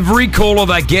 Every caller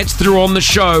that gets through on the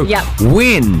show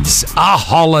wins a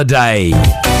holiday.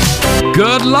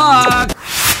 Good luck.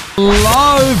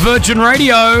 Hello, Virgin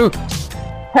Radio.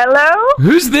 Hello?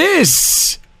 Who's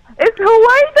this? It's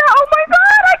Huwaida. Oh my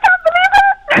God, I can't believe it.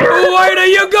 Huwaida,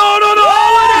 you're going on a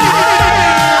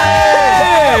holiday!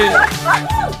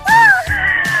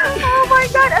 Oh my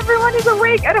God, everyone is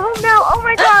awake at home now. Oh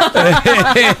my God.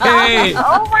 Hey.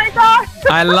 Oh my God.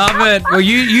 I love it. Well,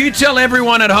 you tell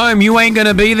everyone at home you ain't going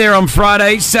to be there on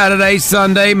Friday, Saturday,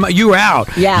 Sunday. You out.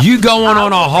 Yeah. You going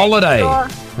on a holiday.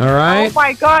 All right? Oh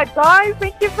my God, guys,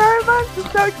 thank you very much.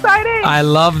 It's so exciting. I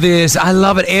love this. I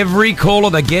love it. Every caller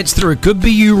that gets through, it could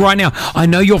be you right now. I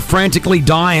know you're frantically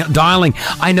dialing.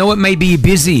 I know it may be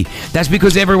busy. That's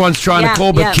because everyone's trying to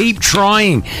call, but keep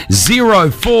trying.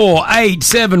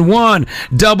 04871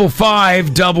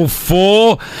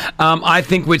 5544. I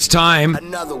think it's time.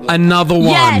 Another one.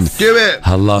 Yes. Do it.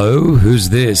 Hello, who's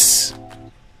this?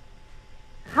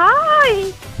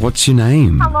 Hi. What's your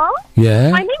name? Hello?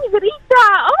 Yeah? My name is Rita.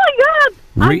 Oh my God.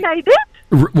 I made it.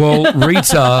 Well,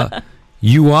 Rita,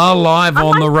 you are live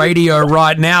on the radio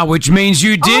right now, which means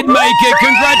you did make it.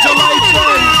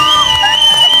 Congratulations!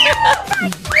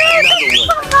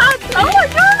 Oh my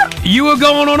God. You are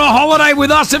going on a holiday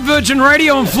with us at Virgin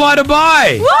Radio and Fly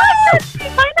Dubai. What?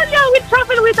 Finally, I will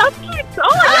travel without kids.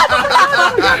 Oh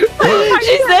my God.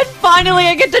 She said, finally,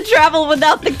 I get to travel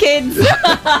without the kids.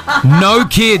 No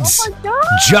kids. Oh my God.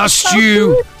 Just So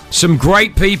you, good. some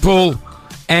great people,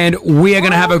 and we are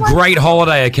going to have a great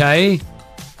holiday, okay?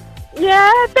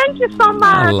 Yeah, thank you so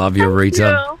much. I love you, Thank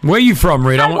Rita. Where are you from,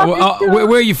 Rita? I love you too.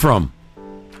 Where are you from?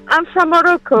 I'm from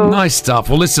Morocco. Nice stuff.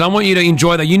 Well, listen, I want you to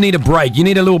enjoy that. You need a break. You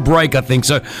need a little break, I think.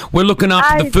 So we're looking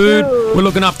after the food. do. We're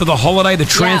looking after the holiday, the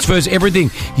transfers,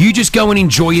 everything. You just go and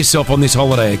enjoy yourself on this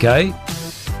holiday, okay?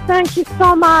 Thank you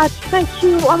so much. Thank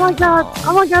you. Oh my God.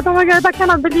 Oh my God. Oh my God. I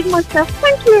cannot believe myself.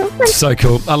 Thank you. Thank So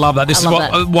cool. I love that. This is why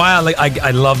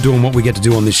I love doing what we get to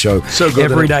do on this show. So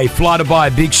good, Every isn't it? day. Fly Dubai.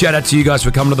 Big shout out to you guys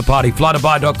for coming to the party.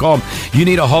 FlyDubai.com. You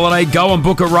need a holiday. Go and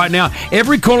book it right now.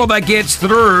 Every caller that gets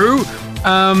through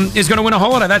is going to win a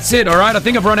holiday. That's it. All right. I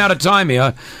think I've run out of time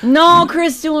here. No,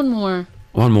 Chris, do one more.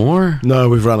 One more? No,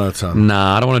 we've run out of time.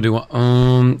 Nah, I don't want to do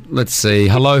one. Let's see.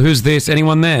 Hello, who's this?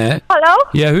 Anyone there? Hello?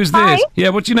 Yeah, who's Hi. this? Yeah,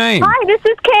 what's your name? Hi, this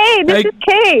is Kay. This is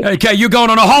Kay. Okay, you're going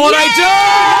on a holiday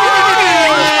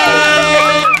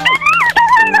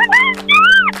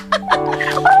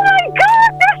Oh my God,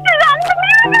 this is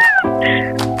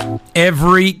unbelievable.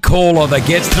 Every caller that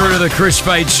gets through to the Chris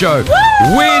Fade Show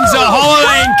wins a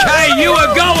holiday, and Kay, you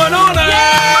are going on it!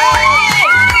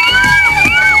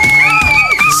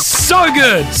 So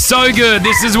good, so good.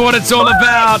 This is what it's all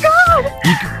about.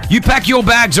 You pack your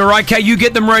bags, all right, Kay? You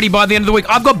get them ready by the end of the week.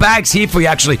 I've got bags here for you,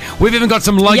 actually. We've even got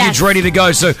some luggage ready to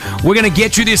go. So we're going to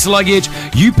get you this luggage.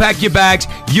 You pack your bags.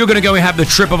 You're going to go and have the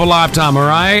trip of a lifetime, all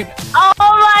right? Oh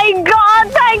my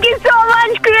God, thank you so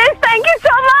much, Chris. Thank you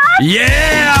so much.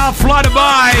 Yeah, Fly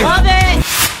Dubai. Love it.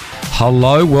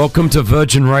 Hello, welcome to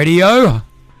Virgin Radio.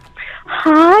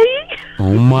 Hi.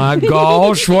 Oh my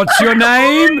gosh, what's your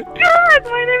name? God,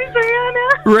 my name is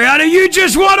Rihanna. Rihanna, you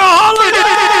just won a holiday!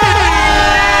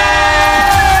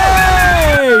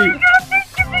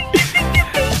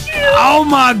 Oh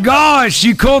my gosh,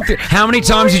 you called. How many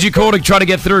times did you call to try to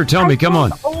get through? Tell me, come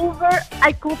on.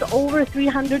 I called over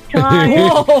 300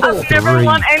 times. I've never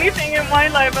won anything in my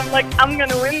life. I'm like, I'm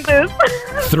gonna win this.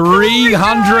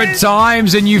 300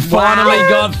 times and you finally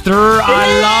got through. I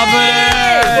love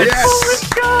it. Yes. Oh my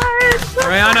God.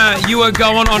 Rihanna, you are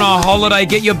going on a holiday.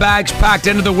 Get your bags packed.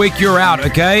 End of the week, you're out,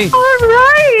 okay? All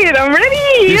right, I'm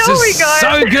ready. This oh is my God.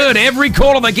 so good. Every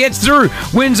caller that gets through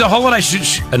wins a holiday.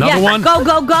 Another one? Go,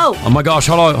 go, go. Oh my gosh,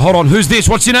 hold on. Who's this?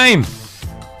 What's your name?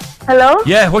 Hello?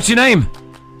 Yeah, what's your name?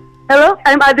 Hello,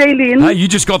 I'm Adeline. Hey, you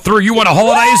just got through. You won a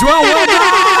holiday as well. Well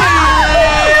done.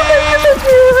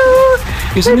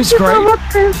 Isn't this great?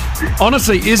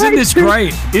 Honestly, isn't this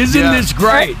great? Isn't this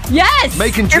great? Yes.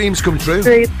 Making dreams come true.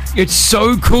 Great. It's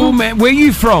so cool, man. Where are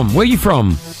you from?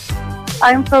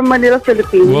 I'm from Manila,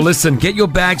 Philippines. Well, listen, get your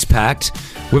bags packed.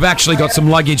 We've actually got some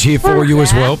luggage here for you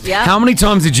as well. Yeah. How many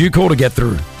times did you call to get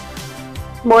through?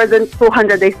 More than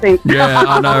 200, I think. Yeah,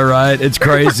 I know, right? It's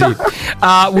crazy.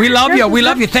 We love you. We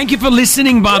love you. Thank you for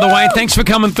listening, by the way. Thanks for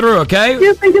coming through, okay?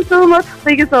 Yeah, thank you so much.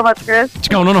 Thank you so much, Chris. It's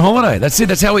going on a holiday. That's it.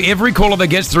 That's how every caller that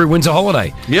gets through wins a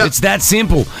holiday. Yeah. It's that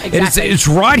simple. Exactly. It's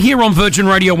right here on Virgin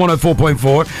Radio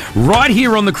 104.4, right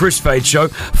here on the Chris Fade Show.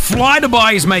 Fly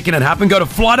Dubai is making it happen. Go to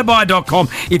flydubai.com.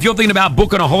 If you're thinking about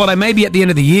booking a holiday, maybe at the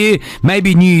end of the year,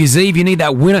 maybe New Year's Eve, you need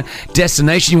that winter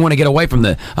destination. You want to get away from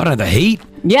the heat.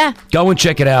 Yeah. Go and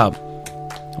check it out.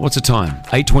 What's the time?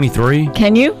 8:23?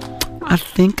 Can you? I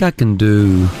think I can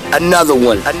do... Another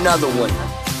one.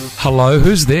 Hello,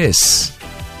 who's this?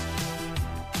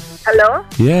 Hello?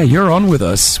 Yeah, you're on with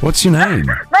us. What's your name?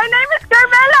 My name is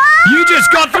Carmela. You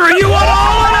just got through. You won a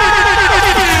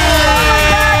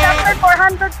That's my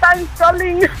 400 times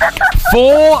calling.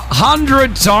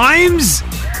 400 times?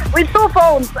 With 2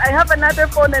 phones. I have another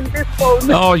phone and this phone.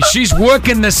 Oh, she's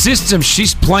working the system.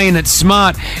 She's playing it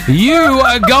smart. You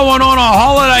are going on a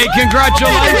holiday.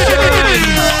 Congratulations.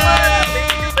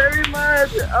 Thank you very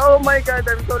much. Oh my God,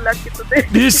 I'm so lucky today.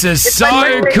 This is It's so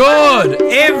my birthday. good.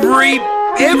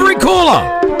 Every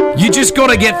caller, you just got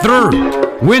to get through.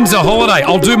 Wins a holiday.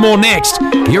 I'll do more next.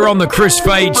 Here on the Chris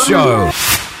Fade Show.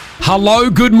 Hello,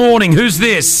 good morning. Who's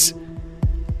this?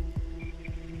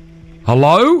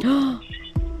 Hello?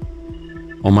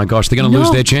 Oh my gosh, they're going to lose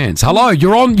their chance. Hello,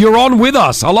 you're on with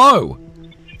us. Hello.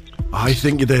 I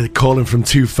think they're calling from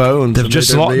 2 phones. They've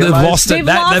just lost it.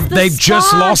 They've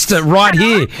just lost it right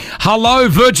here. Hello,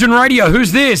 Virgin Radio.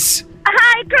 Who's this?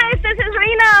 Hi, Chris. This is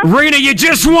Rena. Rena, you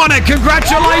just won it.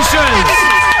 Congratulations.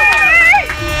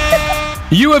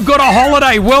 You have got a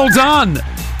holiday. Well done.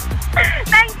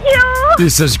 Thank you.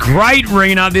 This is great,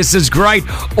 Rena. This is great.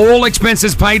 All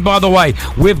expenses paid, by the way.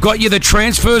 We've got you the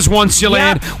transfers once you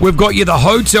land. We've got you the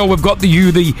hotel. We've got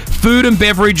the food and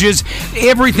beverages.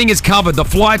 Everything is covered. The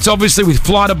flights, obviously, with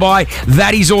Fly Dubai.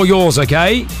 That is all yours,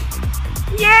 okay?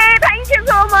 Yeah, thank you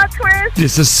so much, Chris.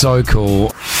 This is so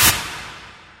cool.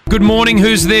 Good morning.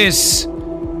 Who's this?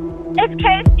 It's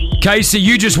Casey. Casey,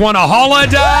 you just won a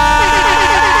holiday.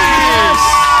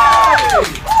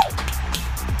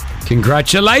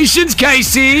 Congratulations,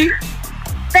 Casey.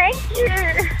 Thank you.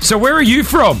 So where are you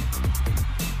from?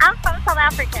 I'm from South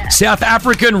Africa. South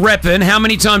African reppin'. How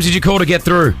many times did you call to get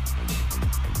through?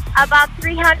 About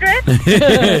 300.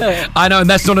 I know, and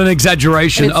that's not an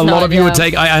exaggeration. It's a lot not, of you would yeah.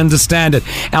 take, I understand it.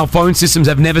 Our phone systems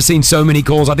have never seen so many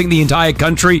calls. I think the entire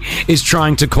country is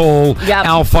trying to call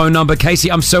our phone number.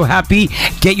 Casey, I'm so happy.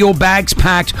 Get your bags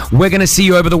packed. We're going to see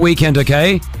you over the weekend,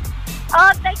 okay?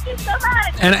 Oh, thank you so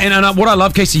much. And what I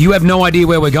love, Casey, you have no idea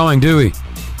where we're going, do we?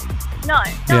 No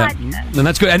idea. And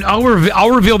that's good. And I'll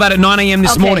reveal that at 9 a.m.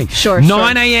 this morning. Sure.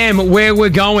 9 a.m. where we're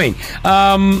going.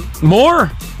 More?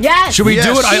 Yes. Should we do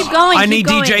it? Keep going. I need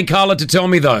DJ Carla to tell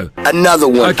me, though. Another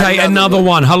one. Okay, another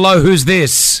one. Hello, who's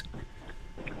this?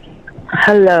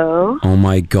 Hello. Oh,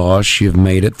 my gosh. You've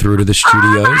made it through to the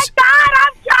studios. Oh, my God,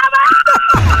 I'm coming.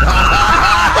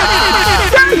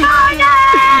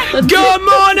 Good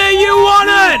morning. You won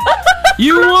it.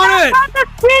 You won it. The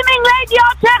screaming radio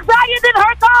checks out in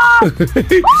her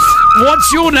car.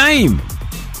 What's your name?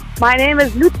 My name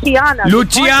is Luciana.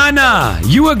 Luciana.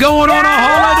 You are going on a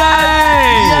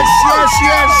holiday.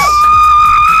 Yes.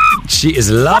 She is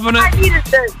loving I it. needed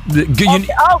this.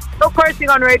 No cursing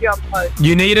on radio, I'm sorry.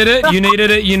 You needed it. You needed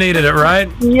it, right?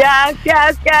 Yes.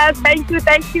 Thank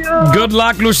you. Good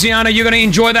luck, Luciana. You're going to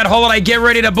enjoy that holiday. Get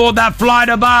ready to board that Fly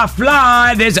Dubai.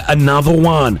 Fly. There's another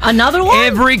one. Another one?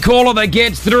 Every caller that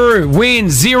gets through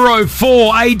wins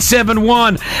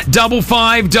 04871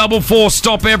 5544.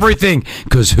 Stop everything.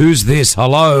 Because who's this?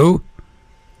 Hello?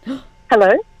 Hello?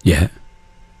 Yeah.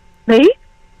 Me?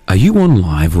 Are you on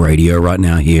live radio right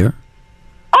now here?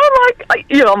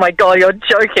 Oh my God, you're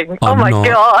joking. I'm oh my not.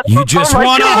 God. You just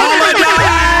won a holiday!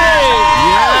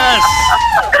 Yes!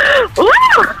 Woo!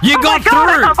 You got God,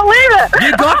 through. I can't believe it.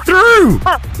 You got through.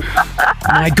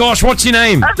 My gosh, what's your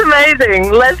name? That's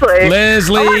amazing. Leslie.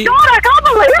 Leslie. Oh my God, I can't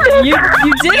believe it.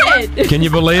 You did it. Can you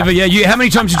believe it? Yeah. How many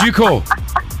times did you call?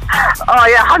 Oh,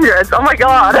 yeah, hundreds. Oh, my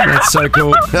God. That's so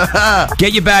cool.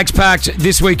 Get your bags packed.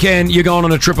 This weekend, you're going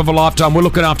on a trip of a lifetime. We're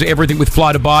looking after everything with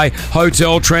Fly Dubai,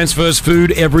 hotel, transfers,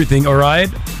 food, everything, all right?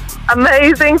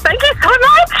 Amazing. Thank you so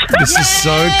much. This is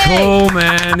so cool,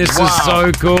 man. This is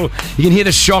so cool. You can hear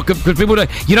the shock of, because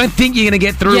you don't think you're going to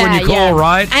get through when you call,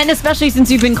 right? And especially since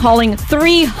you've been calling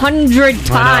 300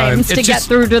 times to get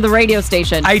through to the radio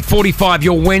station. 8:45,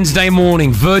 your Wednesday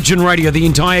morning, Virgin Radio, the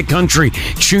entire country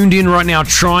tuned in right now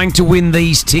trying to win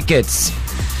these tickets.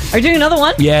 Are you doing another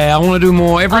one? Yeah, I want to do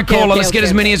more. Every caller, let's get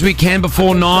as many as we can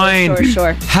before 9.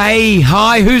 Sure. Hey,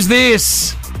 hi, who's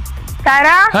this?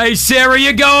 Sarah? Hey, Sarah,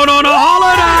 you're going on a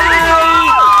holiday!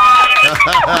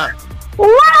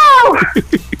 Wow!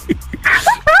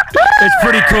 It's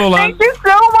pretty cool, huh? Thank you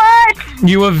so much.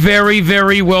 You are very,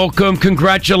 very welcome.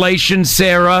 Congratulations,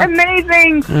 Sarah.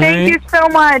 Amazing. Thank you so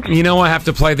much. You know I have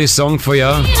to play this song for you.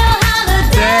 I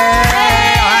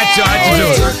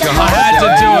had to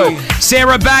do it.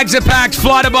 Sarah, bags are packed.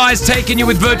 Fly Dubai is taking you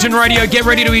with Virgin Radio. Get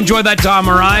ready to enjoy that time,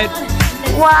 all right?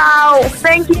 Wow.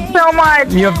 Thank you so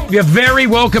much. You're very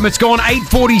welcome. It's gone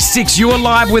 8:46. You are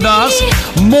live with us.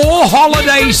 More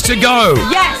holidays to go.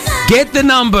 Yes. Get the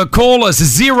number. Call us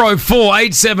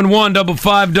 04871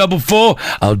 5544.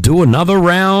 I'll do another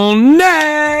round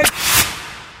next.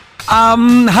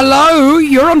 Hello.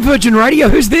 You're on Virgin Radio.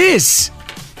 Who's this?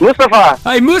 Mustafa.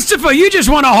 Hey, Mustafa, you just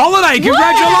won a holiday.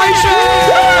 Congratulations.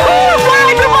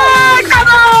 Come on.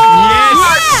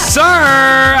 Yes, sir.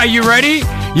 Are you ready?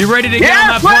 You ready to get on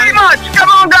that plane? Very much. Come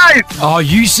on, guys. Oh,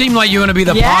 you seem like you're going to be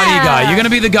the party guy. You're going to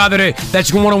be the guy that's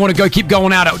going to want to go keep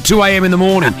going out at 2 a.m. in the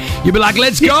morning. You'll be like,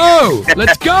 let's go.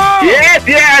 Let's go. Yes.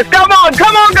 Come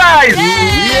on, guys.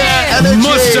 Yeah,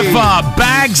 Mustafa,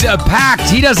 bags are packed.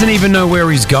 He doesn't even know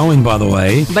where he's going, by the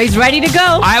way. But he's ready to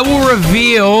go. I will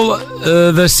reveal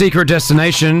the secret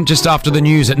destination just after the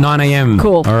news at 9 a.m.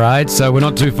 Cool. All right, so we're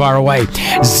not too far away.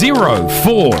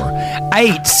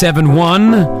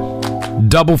 04871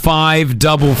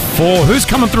 5544. Who's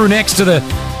coming through next to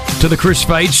the Chris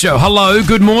Fade Show? Hello,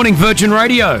 good morning, Virgin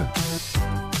Radio.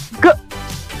 Good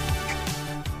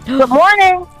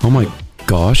morning. Oh my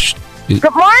gosh.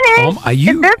 Good morning. Are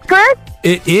you? Is this Chris?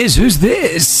 It is. Who's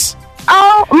this?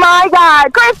 Oh my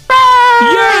God, Chris Fade!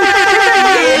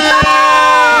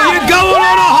 You're going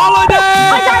on a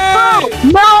holiday! I got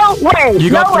through. No way. You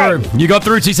got through. Way. You got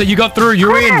through, Tisa. You got through.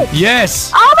 You're in.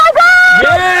 Yes. Oh my God!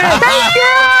 Yes. Thank you!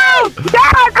 Yes,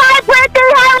 hi, Brittany.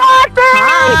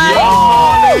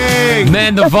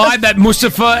 Man, the vibe that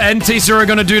Mustafa and Tisa are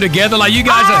going to do together, like you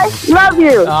guys I love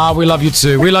you. we love you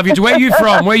too. We love you too. Where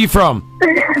are you from?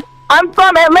 I'm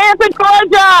from Atlanta,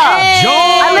 Georgia.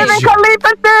 I live in Khalifa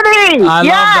City. I love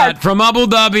that. From Abu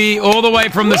Dhabi, all the way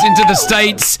from this into the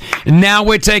States. Now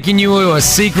we're taking you to a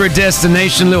secret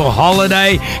destination, little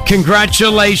holiday.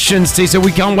 Congratulations, Tisa.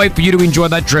 We can't wait for you to enjoy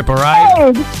that trip, all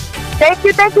right? Hey. Thank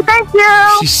you.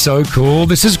 She's so cool.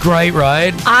 This is great,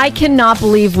 right? I cannot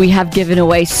believe we have given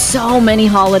away so many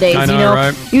holidays. I know,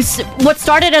 right? What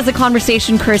started as a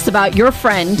conversation, Chris, about your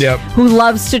friend who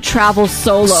loves to travel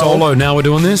solo. Now we're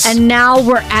doing this? And now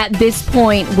we're at this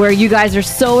point where you guys are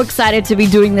so excited to be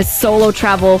doing this solo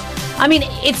travel. I mean,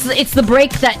 it's the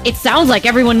break that it sounds like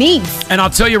everyone needs. And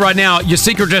I'll tell you right now, your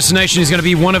secret destination is going to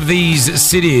be one of these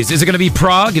cities. Is it going to be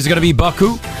Prague? Is it going to be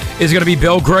Baku? Is it going to be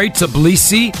Belgrade,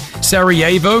 Tbilisi,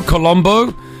 Sarajevo,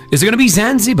 Colombo? Is it going to be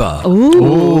Zanzibar?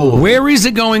 Ooh. Where is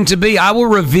it going to be? I will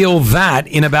reveal that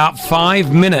in about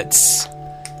 5 minutes.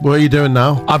 What are you doing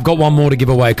now? I've got one more to give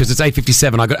away because it's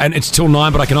 8:57. And it's till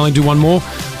 9, but I can only do one more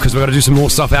because we've got to do some more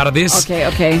stuff out of this.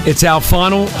 Okay. It's our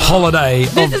final holiday.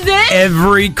 This is it?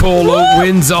 Every caller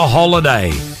wins a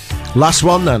holiday. Last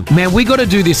one then. Man, we got to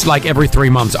do this like every 3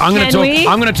 months. I'm going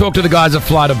to talk to the guys at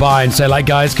Fly Dubai and say, like,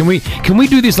 guys, can we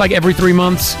do this like every 3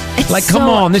 months? Come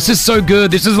on, this is so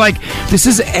good. This is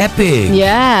epic.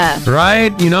 Yeah.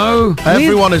 Right? You know?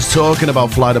 Everyone is talking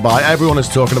about Fly Dubai. Everyone is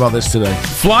talking about this today.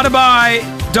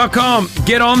 FlyDubai.com.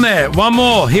 Get on there. One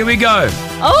more. Here we go.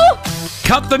 Oh!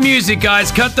 Cut the music,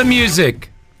 guys. Cut the music.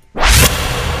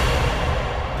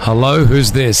 Hello,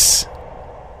 who's this?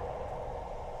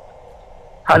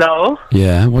 Hello?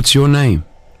 Yeah, what's your name?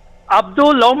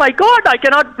 Abdul. Oh my God, I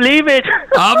cannot believe it.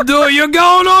 Abdul, you're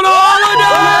going on a holiday!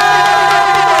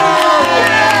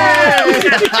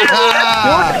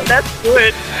 That's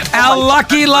good. Our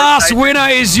lucky last winner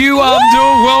is you,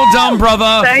 Abdul. Well done,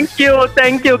 brother. Thank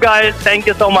you, guys. Thank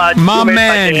you so much. My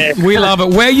man, we love it.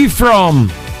 Where are you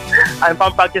from? I'm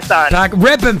from Pakistan.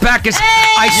 Rep in Pakistan.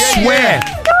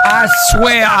 I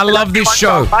swear, I love this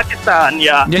show. Pakistan,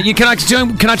 yeah. Can I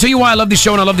tell you why I love this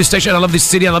show and I love this station, I love this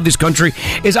city, I love this country?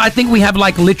 Is I think we have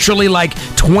literally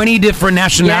 20 different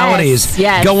nationalities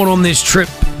going on this trip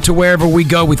to wherever we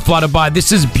go with Fly Dubai.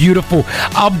 This is beautiful.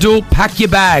 Abdul, pack your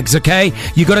bags, okay?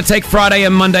 You got to take Friday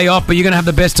and Monday off, but you're going to have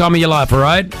the best time of your life, all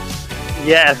right?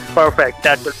 Yes, perfect.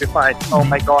 That will be fine. Oh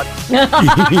my God.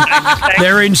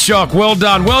 They're in shock. Well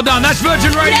done. Well done. That's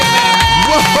Virgin Radio.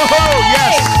 Whoa,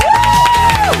 yes.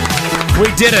 We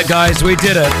did it, guys. We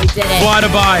did it. Fly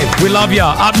Dubai. We love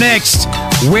ya. Up next,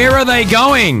 where are they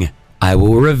going? I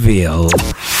will reveal.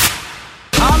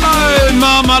 Hello,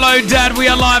 Mum. Hello, Dad. We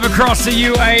are live across the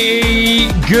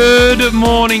UAE. Good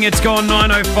morning. It's gone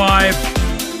 9:05.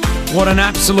 What an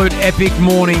absolute epic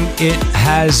morning it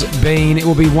has been. It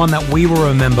will be one that we will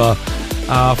remember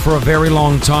for a very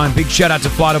long time. Big shout out to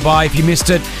Fly Dubai. If you missed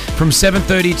it, from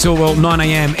 7:30 till 9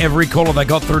 a.m., every caller that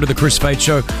got through to the Chris Fade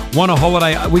Show won a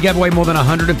holiday. We gave away more than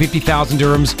 150,000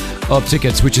 dirhams of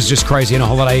tickets, which is just crazy in a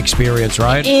holiday experience,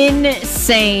 right?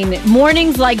 Insane.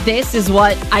 Mornings like this is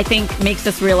what I think makes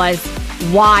us realize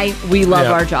why we love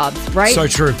our jobs, right? So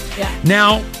true. Yeah.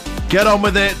 Now, get on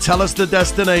with it. Tell us the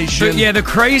destination. The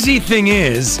crazy thing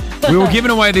is, we were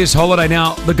giving away this holiday.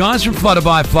 Now, the guys from Fly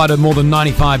Dubai fly to more than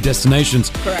 95 destinations.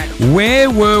 Correct. Where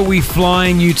were we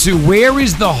flying you to? Where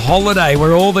is the holiday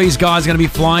where all these guys are going to be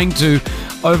flying to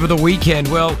over the weekend?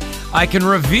 Well, I can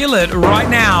reveal it right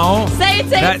now. Say it.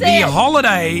 The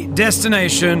holiday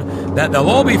destination that they'll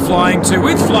all be flying to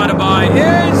with Fly Dubai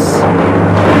is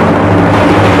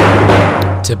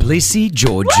Tbilisi,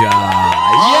 Georgia.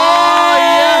 Wow.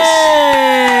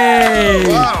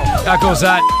 How cool is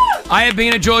that? I have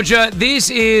been to Georgia.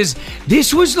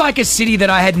 This was like a city that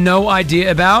I had no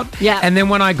idea about. Yeah. And then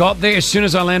when I got there, as soon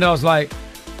as I landed, I was like,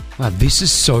 wow, this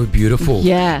is so beautiful.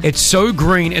 Yeah. It's so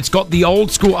green. It's got the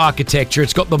old school architecture.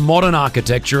 It's got the modern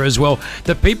architecture as well.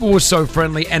 The people were so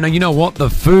friendly. And you know what? The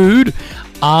food,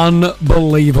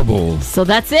 unbelievable. So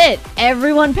that's it.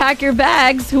 Everyone pack your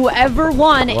bags. Whoever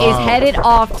won is headed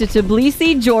off to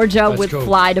Tbilisi, Georgia with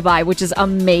Fly Dubai, which is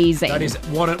amazing. That is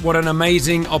what an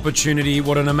amazing opportunity.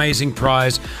 What an amazing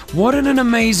prize. What an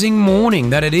amazing morning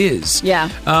that it is. Yeah.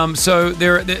 So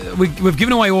we've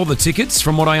given away all the tickets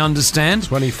from what I understand.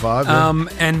 25.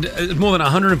 And more than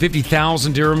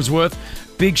 150,000 dirhams worth.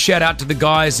 Big shout out to the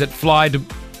guys at Fly Dubai.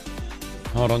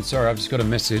 Hold on, sorry, I've just got a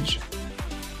message.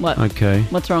 What? Okay.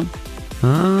 What's wrong?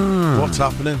 What's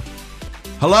happening?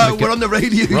 Hello, we're on the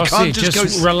radio. You Rossi, can't just go.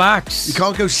 Relax. You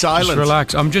can't go silent. Just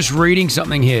relax. I'm just reading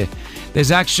something here. There's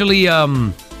actually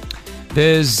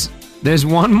there's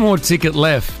one more ticket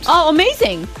left. Oh,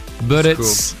 amazing! But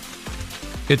it's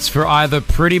for either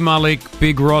Pretty Malik,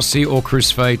 Big Rossi, or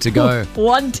Chris Fade to go.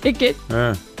 One ticket.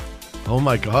 Yeah. Oh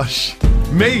my gosh.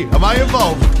 Me? Am I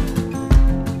involved?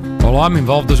 Well, I'm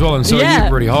involved as well, and so are you,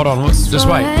 Pretty. Hold on. Just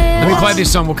wait. Let me play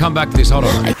this song. We'll come back to this. Hold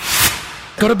on.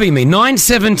 Gotta be me.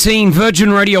 9:17,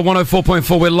 Virgin Radio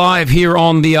 104.4. We're live here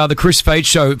on the Chris Fade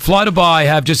Show. Fly Dubai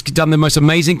have just done the most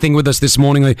amazing thing with us this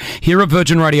morning. Here at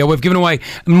Virgin Radio, we've given away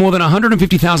more than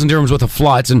 150,000 dirhams worth of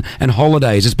flights and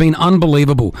holidays. It's been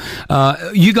unbelievable.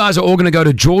 You guys are all going to go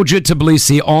to Georgia,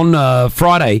 Tbilisi on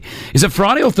Friday. Is it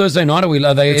Friday or Thursday night?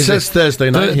 It says Thursday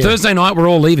night. Thursday night, we're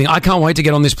all leaving. I can't wait to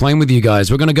get on this plane with you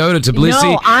guys. We're going to go to Tbilisi.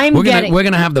 No, we're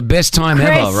going to have the best time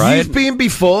ever, right? You've been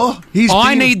before.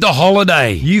 I need the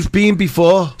holiday. You've been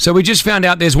before. So we just found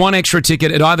out there's one extra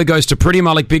ticket. It either goes to Pretty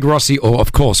Malik, Big Rossi, or,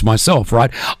 of course, myself,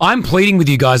 right? I'm pleading with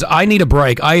you guys. I need a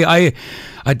break. I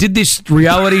did this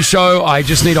reality show. I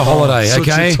just need a holiday, such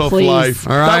okay? a tough Please. life.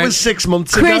 All right. That was 6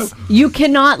 months Chris, ago. you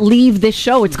cannot leave this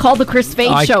show. It's called the Chris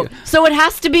Fade Show. So it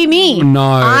has to be me. No.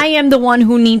 I am the one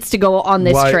who needs to go on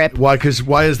this trip. Why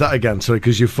is that again? Sorry,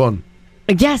 because you're fun.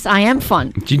 Yes, I am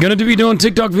fun. You're going to be doing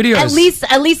TikTok videos. At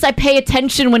least I pay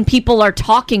attention when people are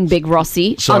talking, Big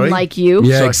Rossi, unlike you.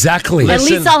 Yeah, exactly. At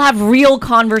least I'll have real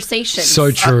conversations.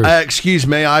 So true. Excuse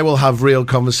me, I will have real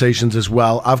conversations as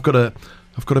well. I've got a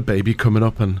baby coming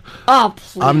up, and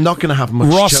please. I'm not going to have much.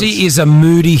 Rossi is a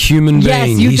moody human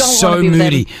being. You he's don't so wanna be with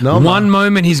moody. him. One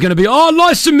moment he's going to be,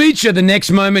 nice to meet you. The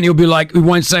next moment he'll be like, he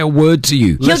won't say a word to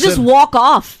you. He'll just walk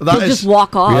off. That He'll is just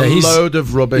walk off. a load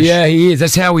of rubbish. Yeah, he is.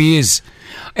 That's how he is.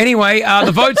 Anyway,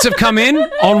 the votes have come in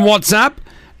on WhatsApp.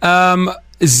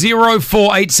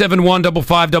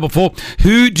 0487155544.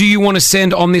 Who do you want to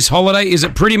send on this holiday? Is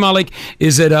it Pretty Malik?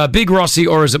 Is it Big Rossi?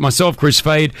 Or is it myself, Chris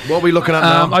Fade? What are we looking at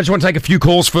now? I just want to take a few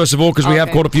calls first of all because we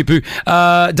have caught a few poo.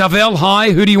 Davel,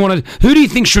 hi. Who do you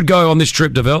think should go on this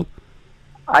trip, Davel?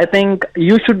 I think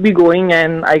you should be going,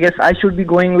 and I guess I should be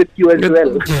going with you as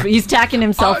well. He's tacking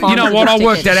himself on. You know what? I'll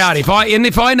work that out. If I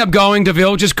end up going,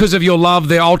 DeVille, just because of your love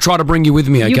there, I'll try to bring you with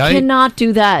me, okay? You cannot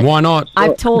do that. Why not?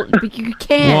 I've told you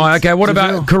can't. Why? Okay, what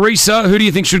about Carissa? Who do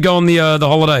you think should go on the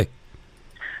holiday?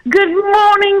 Good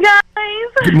morning, guys.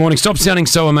 Good morning. Stop sounding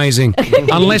so amazing.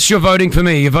 Unless you're voting for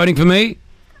me. You're voting for me?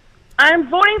 I'm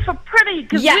voting for Pretty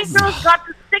because we girls got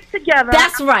to stick together.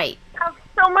 That's right. Have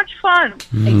so much fun.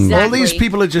 Exactly. All these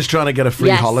people are just trying to get a free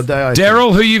holiday.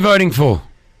 Daryl, who are you voting for?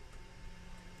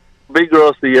 Big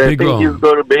Rossi. I Big think Ron. he's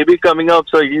got a baby coming up,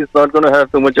 so he's not going to have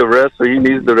too much of rest, so he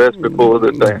needs the rest before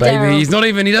the time. Baby, he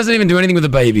doesn't even do anything with the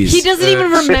babies. He doesn't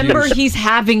even remember he's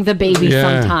having the baby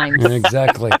sometimes.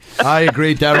 Exactly. I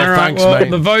agree, Daryl. All right, Thanks, well,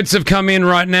 mate. the votes have come in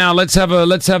right now. Let's have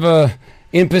a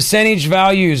in percentage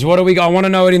values. What do we got? I want to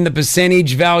know it in the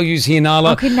percentage values here,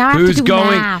 Nala. Okay, now I have to do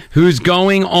math. Who's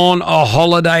going on a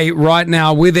holiday right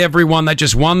now with everyone that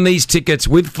just won these tickets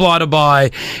with Fly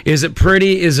Dubai? Is it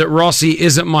Pretty? Is it Rossi?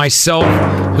 Is it myself?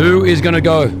 Who is going to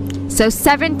go? So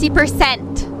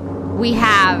 70% we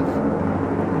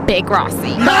have Big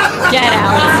Rossi. Get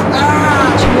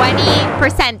out.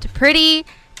 20% Pretty.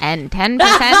 And 10%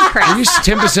 Chris. Are you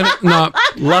 10%? No.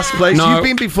 Last place. No. You've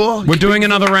been before. We're doing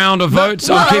another round of votes.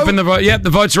 I'm keeping the vote. Yep,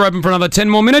 the votes are open for another 10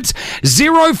 more minutes.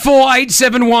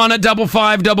 04871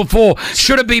 5544.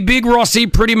 Should it be Big Rossi,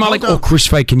 Pretty Malik, or Chris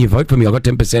Fay? Can you vote for me? I got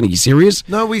 10%. Are you serious?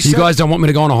 No, You guys don't want me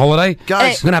to go on a holiday?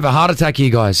 Guys. I'm going to have a heart attack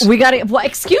here, guys. We got it. Well,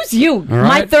 excuse you.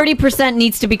 right. My 30%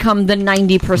 needs to become the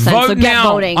 90%. Vote so get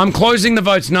now. voting. I'm closing the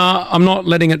votes. Nah, I'm not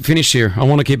letting it finish here. I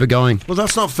want to keep it going. Well,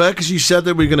 that's not fair because you said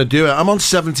that we were going to do it. I'm on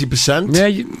 70%.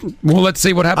 Yeah, well, let's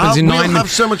see what happens in 9 we'll minutes. have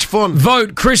so much fun.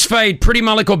 Vote Chris Fade, Pretty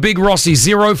Malik, or Big Rossi.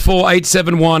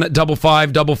 04871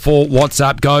 5544.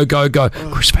 WhatsApp. Go.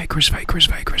 Chris Fade.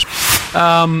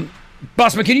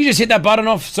 Busman, can you just hit that button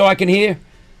off so I can hear?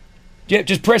 Yeah,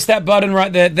 just press that button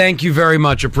right there. Thank you very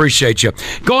much. Appreciate you.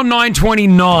 Gone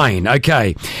 9:29.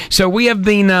 Okay, so we have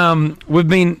been.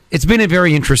 It's been a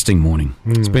very interesting morning.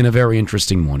 It's been a very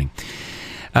interesting morning.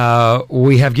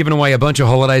 We have given away a bunch of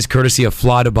holidays courtesy of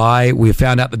Fly Dubai. We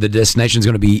found out that the destination is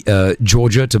going to be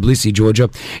Georgia, Tbilisi, Georgia.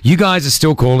 You guys are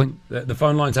still calling. The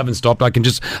phone lines haven't stopped. I can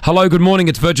just... Hello, good morning.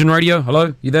 It's Virgin Radio.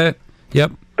 Hello, you there?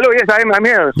 Yep. Hello, yes, I'm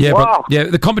here. Yeah, wow.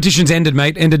 the competition's ended,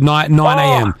 mate. Ended 9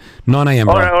 a.m. 9 a.m.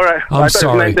 All bro. right. I'm I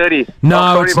sorry. Thought it was 9:30. No,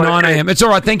 sorry it's about 9 it. a.m. It's all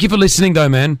right. Thank you for listening, though,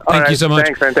 man. Thank you so much.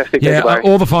 Thanks, fantastic. Yeah, Thank you, bye.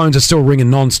 all the phones are still ringing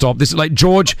non-stop. This is like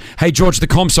George. Hey, George, the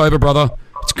comp's over, brother.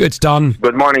 It's done.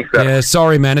 Good morning, sir. Yeah,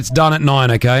 sorry, man. It's done at 9,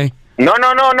 okay? No.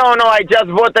 I just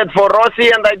voted for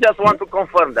Rossi, and I just want to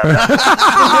confirm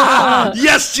that.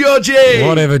 Yes, Georgie!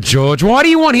 Whatever, George. Why do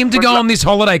you want him to go on this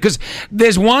holiday? Because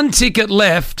there's one ticket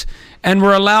left, and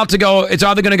we're allowed to go. It's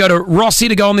either going to go to Rossi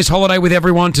to go on this holiday with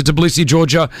everyone to Tbilisi,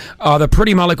 Georgia, either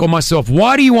Pretty Malik or myself.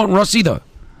 Why do you want Rossi, though?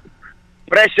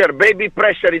 Pressure, baby,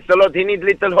 pressure. It's a lot. He needs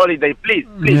little holiday, please.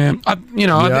 Yeah, I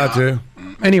do.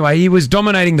 Anyway, he was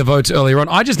dominating the votes earlier on.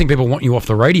 I just think people want you off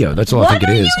the radio. That's all I think it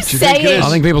is. you saying? I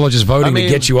think people are just voting to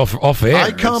get you off air.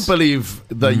 I can't believe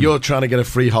that you're trying to get a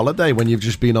free holiday when you've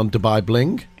just been on Dubai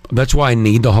Bling. That's why I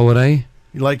need the holiday.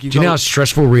 Do you know how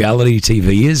stressful reality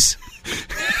TV is? Just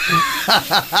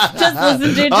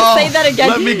listen to it. Just say that again.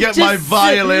 Let me get my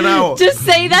violin out. Just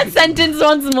say that sentence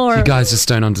once more. You guys just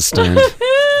don't understand.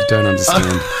 You don't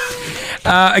understand.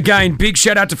 Again, big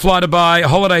shout out to Fly Dubai,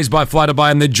 Holidays by Fly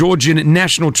Dubai, and the Georgian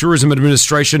National Tourism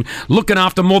Administration, looking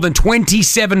after more than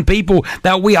 27 people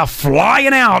that we are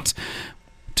flying out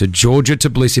to Georgia,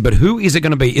 Tbilisi. But who is it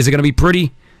going to be? Is it going to be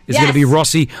Pretty? Is it going to be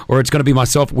Rossi? Or it's going to be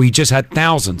myself? We just had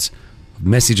thousands of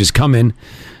messages come in.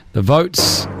 The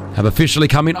votes have officially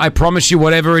come in. I promise you,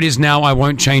 whatever it is now, I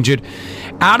won't change it.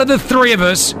 Out of the three of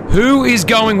us, who is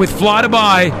going with Fly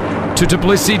Dubai to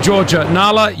Tbilisi, Georgia?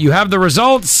 Nala, you have the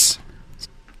results.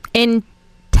 In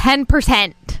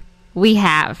 10%, we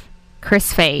have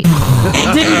Chris Fay.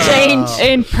 Didn't change.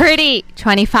 In Pretty,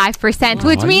 25%,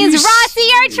 which means Rossi,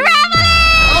 you're traveling!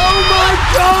 Oh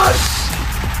my gosh!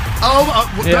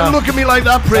 Don't look at me like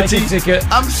that, Pretty.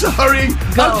 I'm sorry.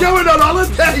 I'm going on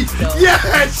holiday.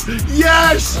 Yes.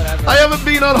 I haven't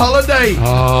been on holiday.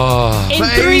 In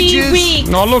 3 weeks.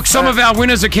 Oh, look, some of our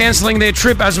winners are cancelling their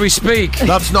trip as we speak. They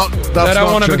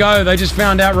don't want to go. They just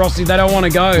found out, Rossi, they don't want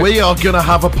to go. We are going to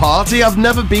have a party. I've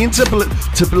never been to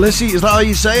Tbilisi. Is that how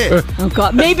you say it? Oh,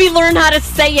 God. Maybe learn how to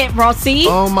say it, Rossi.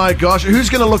 Oh, my gosh. Who's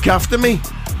going to look after me?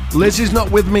 Liz is not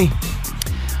with me.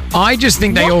 I just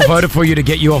think they all voted for you to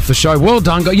get you off the show. Well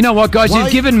done, guys. You know what, guys? Why?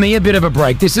 You've given me a bit of a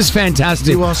break. This is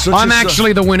fantastic. You are such I'm a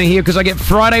actually the winner here because I get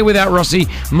Friday without Rossi,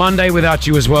 Monday without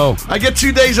you as well. I get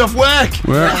 2 days off work.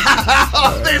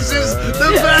 This is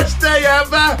the best day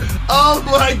ever. Oh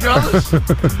my gosh.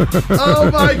 Oh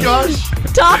my gosh.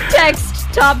 Top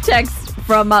text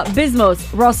from Bismos.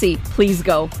 Rossi, please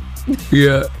go.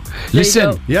 Yeah.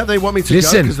 Listen. Yeah, they want me to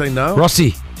go because they know.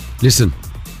 Rossi, listen.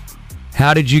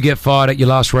 How did you get fired at your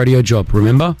last radio job?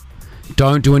 Remember?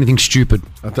 Don't do anything stupid.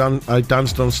 I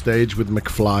danced on stage with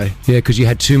McFly. Yeah, because you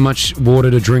had too much water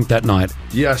to drink that night.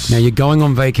 Yes. Now you're going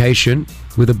on vacation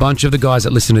with a bunch of the guys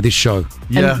that listen to this show.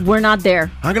 Yeah. And we're not there.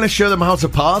 I'm going to show them how to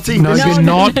party. No, you're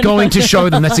not going to show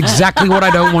them. That's exactly what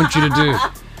I don't want you to do.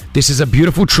 This is a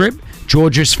beautiful trip.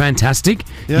 Georgia's fantastic.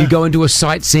 Yeah. You go into a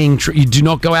sightseeing trip. You do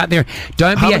not go out there.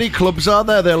 How many clubs are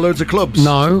there? There are loads of clubs.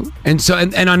 No. And so,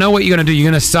 and I know what you're going to do. You're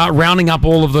going to start rounding up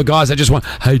all of the guys that just want,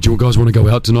 hey, do you guys want to go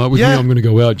out tonight with me? I'm going to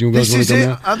go out. Do you guys want to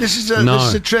go out? This is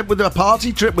a trip with a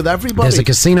party trip with everybody. There's a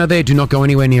casino there. Do not go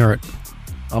anywhere near it.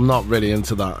 I'm not really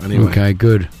into that anyway. Okay,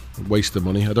 good. Waste the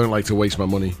money. I don't like to waste my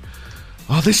money.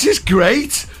 Oh, this is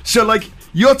great. So, like,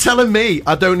 you're telling me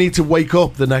I don't need to wake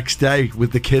up the next day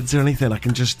with the kids or anything. I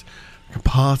can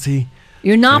party.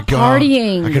 You're not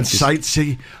partying. I can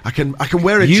sightsee. I can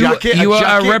wear a jacket. You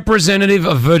are a representative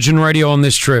of Virgin Radio on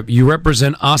this trip. You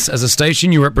represent us as a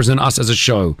station. You represent us as a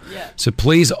show. Yeah. So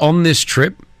please, on this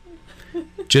trip,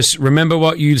 just remember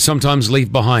what you sometimes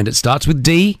leave behind. It starts with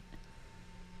D.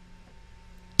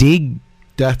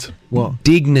 Debt. What?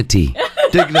 Dignity.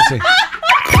 Dignity.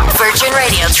 Virgin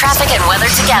Radio traffic and weather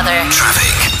together.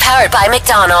 Traffic. Powered by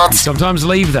McDonald's. Sometimes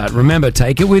leave that. Remember,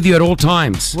 take it with you at all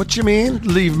times. What do you mean?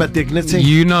 Leave my dignity?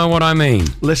 You know what I mean.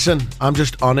 Listen, I'm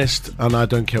just honest and I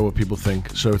don't care what people think,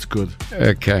 so it's good.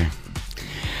 Okay.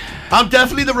 I'm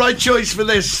definitely the right choice for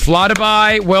this. Fly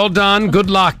Dubai, well done. Good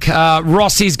luck.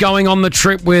 Rossi's going on the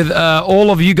trip with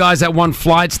all of you guys that won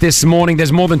flights this morning.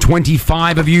 There's more than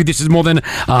 25 of you. This is more than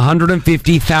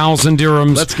 150,000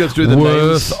 dirhams. Let's go through the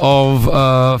worth names.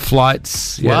 of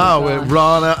flights. Yeah. Wow,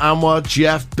 Rana, Anwar,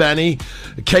 Jeff, Benny,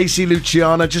 Casey,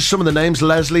 Luciana, just some of the names.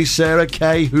 Leslie, Sarah,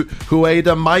 Kay,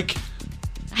 Hueda, Mike.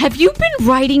 Have you been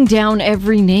writing down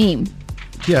every name?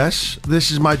 Yes, this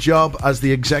is my job as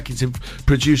the executive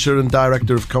producer and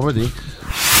director of comedy.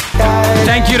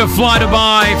 Thank you to Fly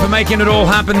Dubai for making it all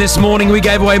happen this morning. We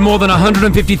gave away more than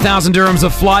 150,000 dirhams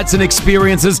of flights and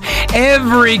experiences.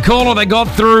 Every caller that got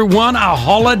through won a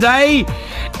holiday.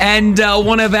 And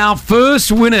one of our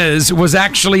first winners was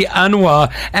actually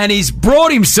Anwar, and he's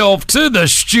brought himself to the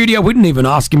studio. We didn't even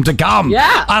ask him to come.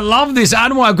 Yeah. I love this.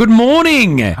 Anwar, good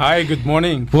morning. Hi, good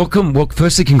morning. Welcome. Well,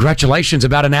 firstly, congratulations.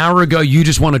 About an hour ago, you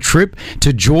just won a trip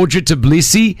to Georgia,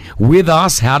 Tbilisi with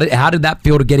us. How did that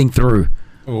feel to getting through?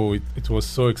 Oh, it was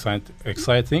so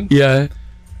exciting. Yeah.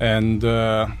 And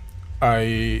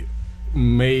I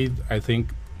made, I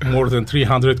think, more than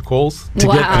 300 calls to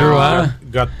get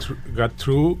through. Got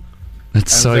through.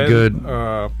 That's and so then,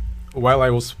 good. While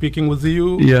I was speaking with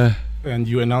you, yeah, and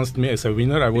you announced me as a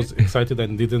winner, I was excited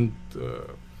and didn't.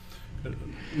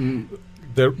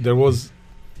 There was.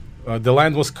 The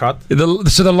line was cut.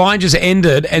 So the line just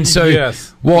ended, and so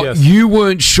yes, you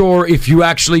weren't sure if you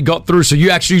actually got through. So you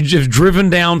actually just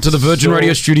driven down to the Virgin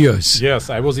Radio studios.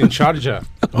 Yes, I was in Sharjah.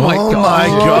 Oh my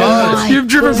God! You've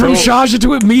driven from Sharjah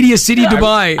to a media city,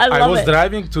 Dubai. I was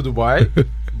driving to Dubai,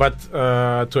 but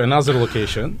to another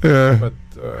location. But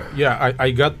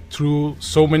I got through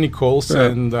so many calls,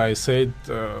 and I said,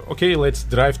 "Okay, let's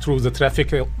drive through the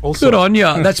traffic also." Good on you.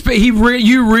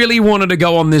 You really wanted to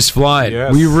go on this flight.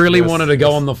 Yes, we really wanted to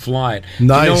go on the flight.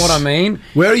 Nice. You know what I mean?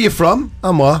 Where are you from,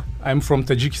 Anwar? I'm from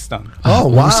Tajikistan. Oh,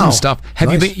 wow! Awesome stuff.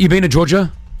 Have you been to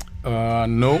Georgia?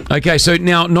 No. Okay, so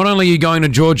now not only are you going to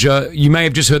Georgia, you may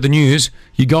have just heard the news.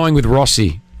 You're going with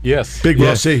Rossi. Yes, Big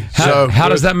Rossi. How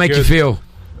does that make you feel?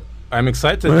 I'm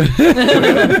excited.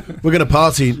 We're going to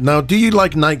party. Now, do you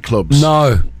like nightclubs?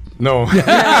 No. Okay.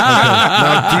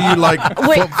 Now, do you like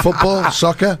football,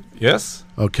 soccer? Yes.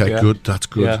 Okay, good. That's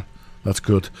good. Yeah. That's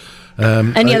good.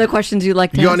 Any other questions you'd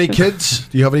like to You got answer? any kids?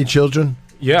 Do you have any children?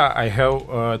 Yeah, I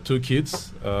have 2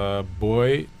 kids. A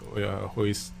boy who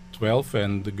is 12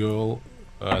 and the girl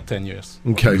 10 years.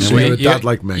 Okay, so you're a dad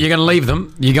like me. You're going to leave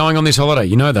them. You're going on this holiday.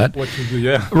 You know that. What you do,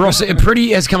 yeah. Ross,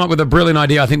 Pretty has come up with a brilliant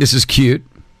idea. I think this is cute.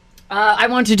 I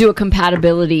want to do a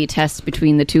compatibility test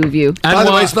between the two of you. By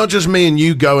the way, it's not just me and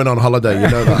you going on holiday. You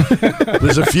know that.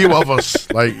 There's a few of us.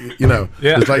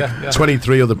 There's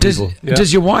 23 other people.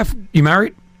 Does your wife? You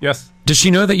married? Yes. Does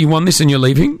she know that you won this and you're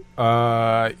leaving?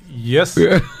 Yes.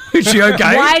 Is she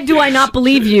okay? Why do I not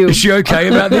believe you? Is she okay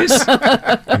about this?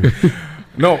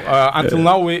 No, until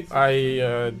now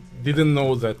I didn't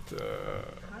know that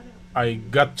I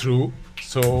got through.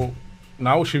 So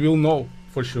now she will know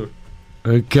for sure.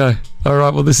 Okay. All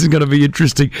right. Well, this is going to be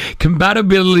interesting.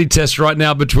 Compatibility test right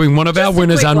now between one of our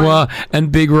winners, Anwar,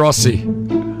 and Big Rossi.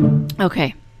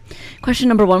 Okay. Question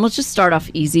number 1. Let's just start off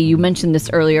easy. You mentioned this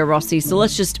earlier, Rossi, so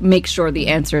let's just make sure the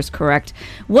answer is correct.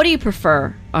 What do you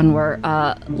prefer, Anwar?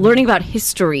 Learning about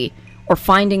history or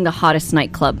finding the hottest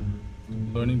nightclub?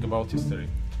 Learning about history.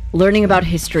 Learning about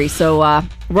history. So,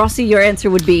 Rossi, your answer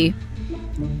would be?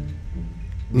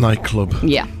 Nightclub.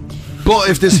 Yeah. But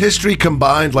if there's history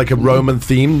combined, like a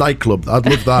Roman-themed nightclub, I'd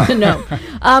love that.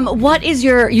 No. What is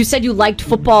you said you liked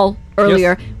football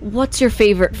earlier. Yes. What's your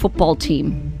favorite football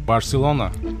team?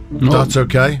 Barcelona. That's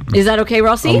okay. Is that okay,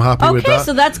 Rossi? I'm happy with that. Okay,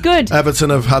 so that's good. Everton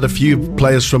have had a few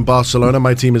players from Barcelona.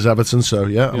 My team is Everton, so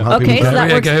yeah, I'm happy with that. So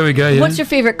that works. Here we go. Yeah. What's your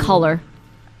favorite color?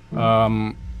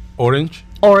 Orange.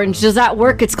 Orange. Does that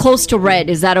work? It's close to red.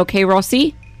 Is that okay,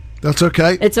 Rossi? That's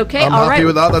okay. It's okay. I'm All happy right.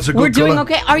 with that. That's a good We're doing colour.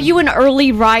 okay. Are you an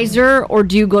early riser or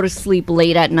do you go to sleep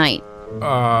late at night?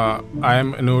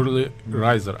 I'm an early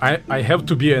riser. I have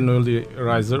to be an early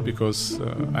riser because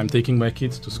I'm taking my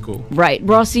kids to school. Right.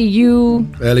 Rossi, you...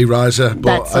 Early riser,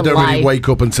 but I don't really wake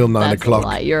up until 9 o'clock.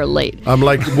 That's a lie. You're late. I'm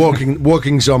like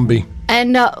walking zombie.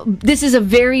 And this is a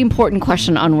very important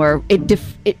question, Anwar.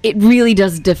 It really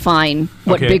does define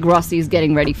what Big Rossi is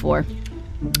getting ready for.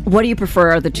 What do you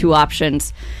prefer are the two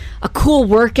options? A cool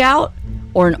workout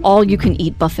or an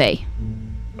all-you-can-eat buffet?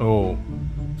 Oh,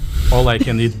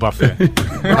 all-I-can-eat buffet.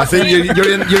 I think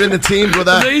you're in the team,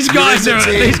 brother. These guys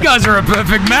are a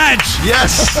perfect match.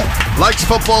 Yes, likes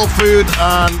football, food,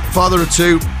 and father of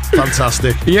two.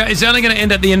 Fantastic. Yeah, it's only going to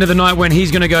end at the end of the night when he's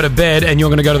going to go to bed and you're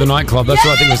going to go to the nightclub. That's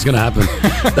what I think is going to happen.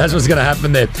 That's what's going to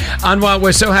happen there. Anwar,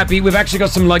 we're so happy. We've actually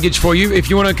got some luggage for you. If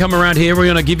you want to come around here, we're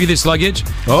going to give you this luggage.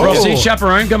 Oh. Rossi,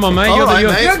 chaperone, come on, mate. You're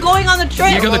going on the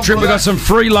trip. You got the trip. We've got some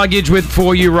free luggage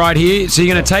for you right here. So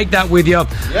you're going to take that with you.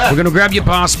 Yeah. We're going to grab your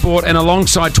passport, and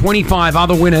alongside 25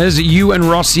 other winners, you and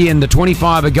Rossi and the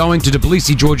 25 are going to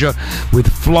Tbilisi, Georgia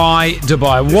with Fly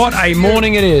Dubai. What a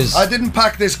morning it is. I didn't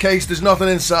pack this case. There's nothing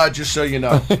inside, just so you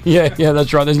know. Yeah,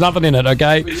 that's right. There's nothing in it,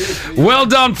 okay? Well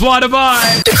done, Fly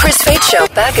Dubai. The Chris Fade Show,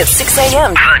 back at 6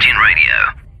 a.m. Virgin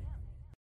Radio.